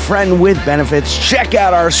a friend with benefits. Check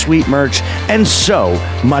out our sweet merch and so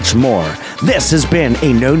much more. This has been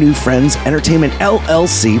a No New Friends Entertainment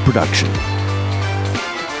LLC production.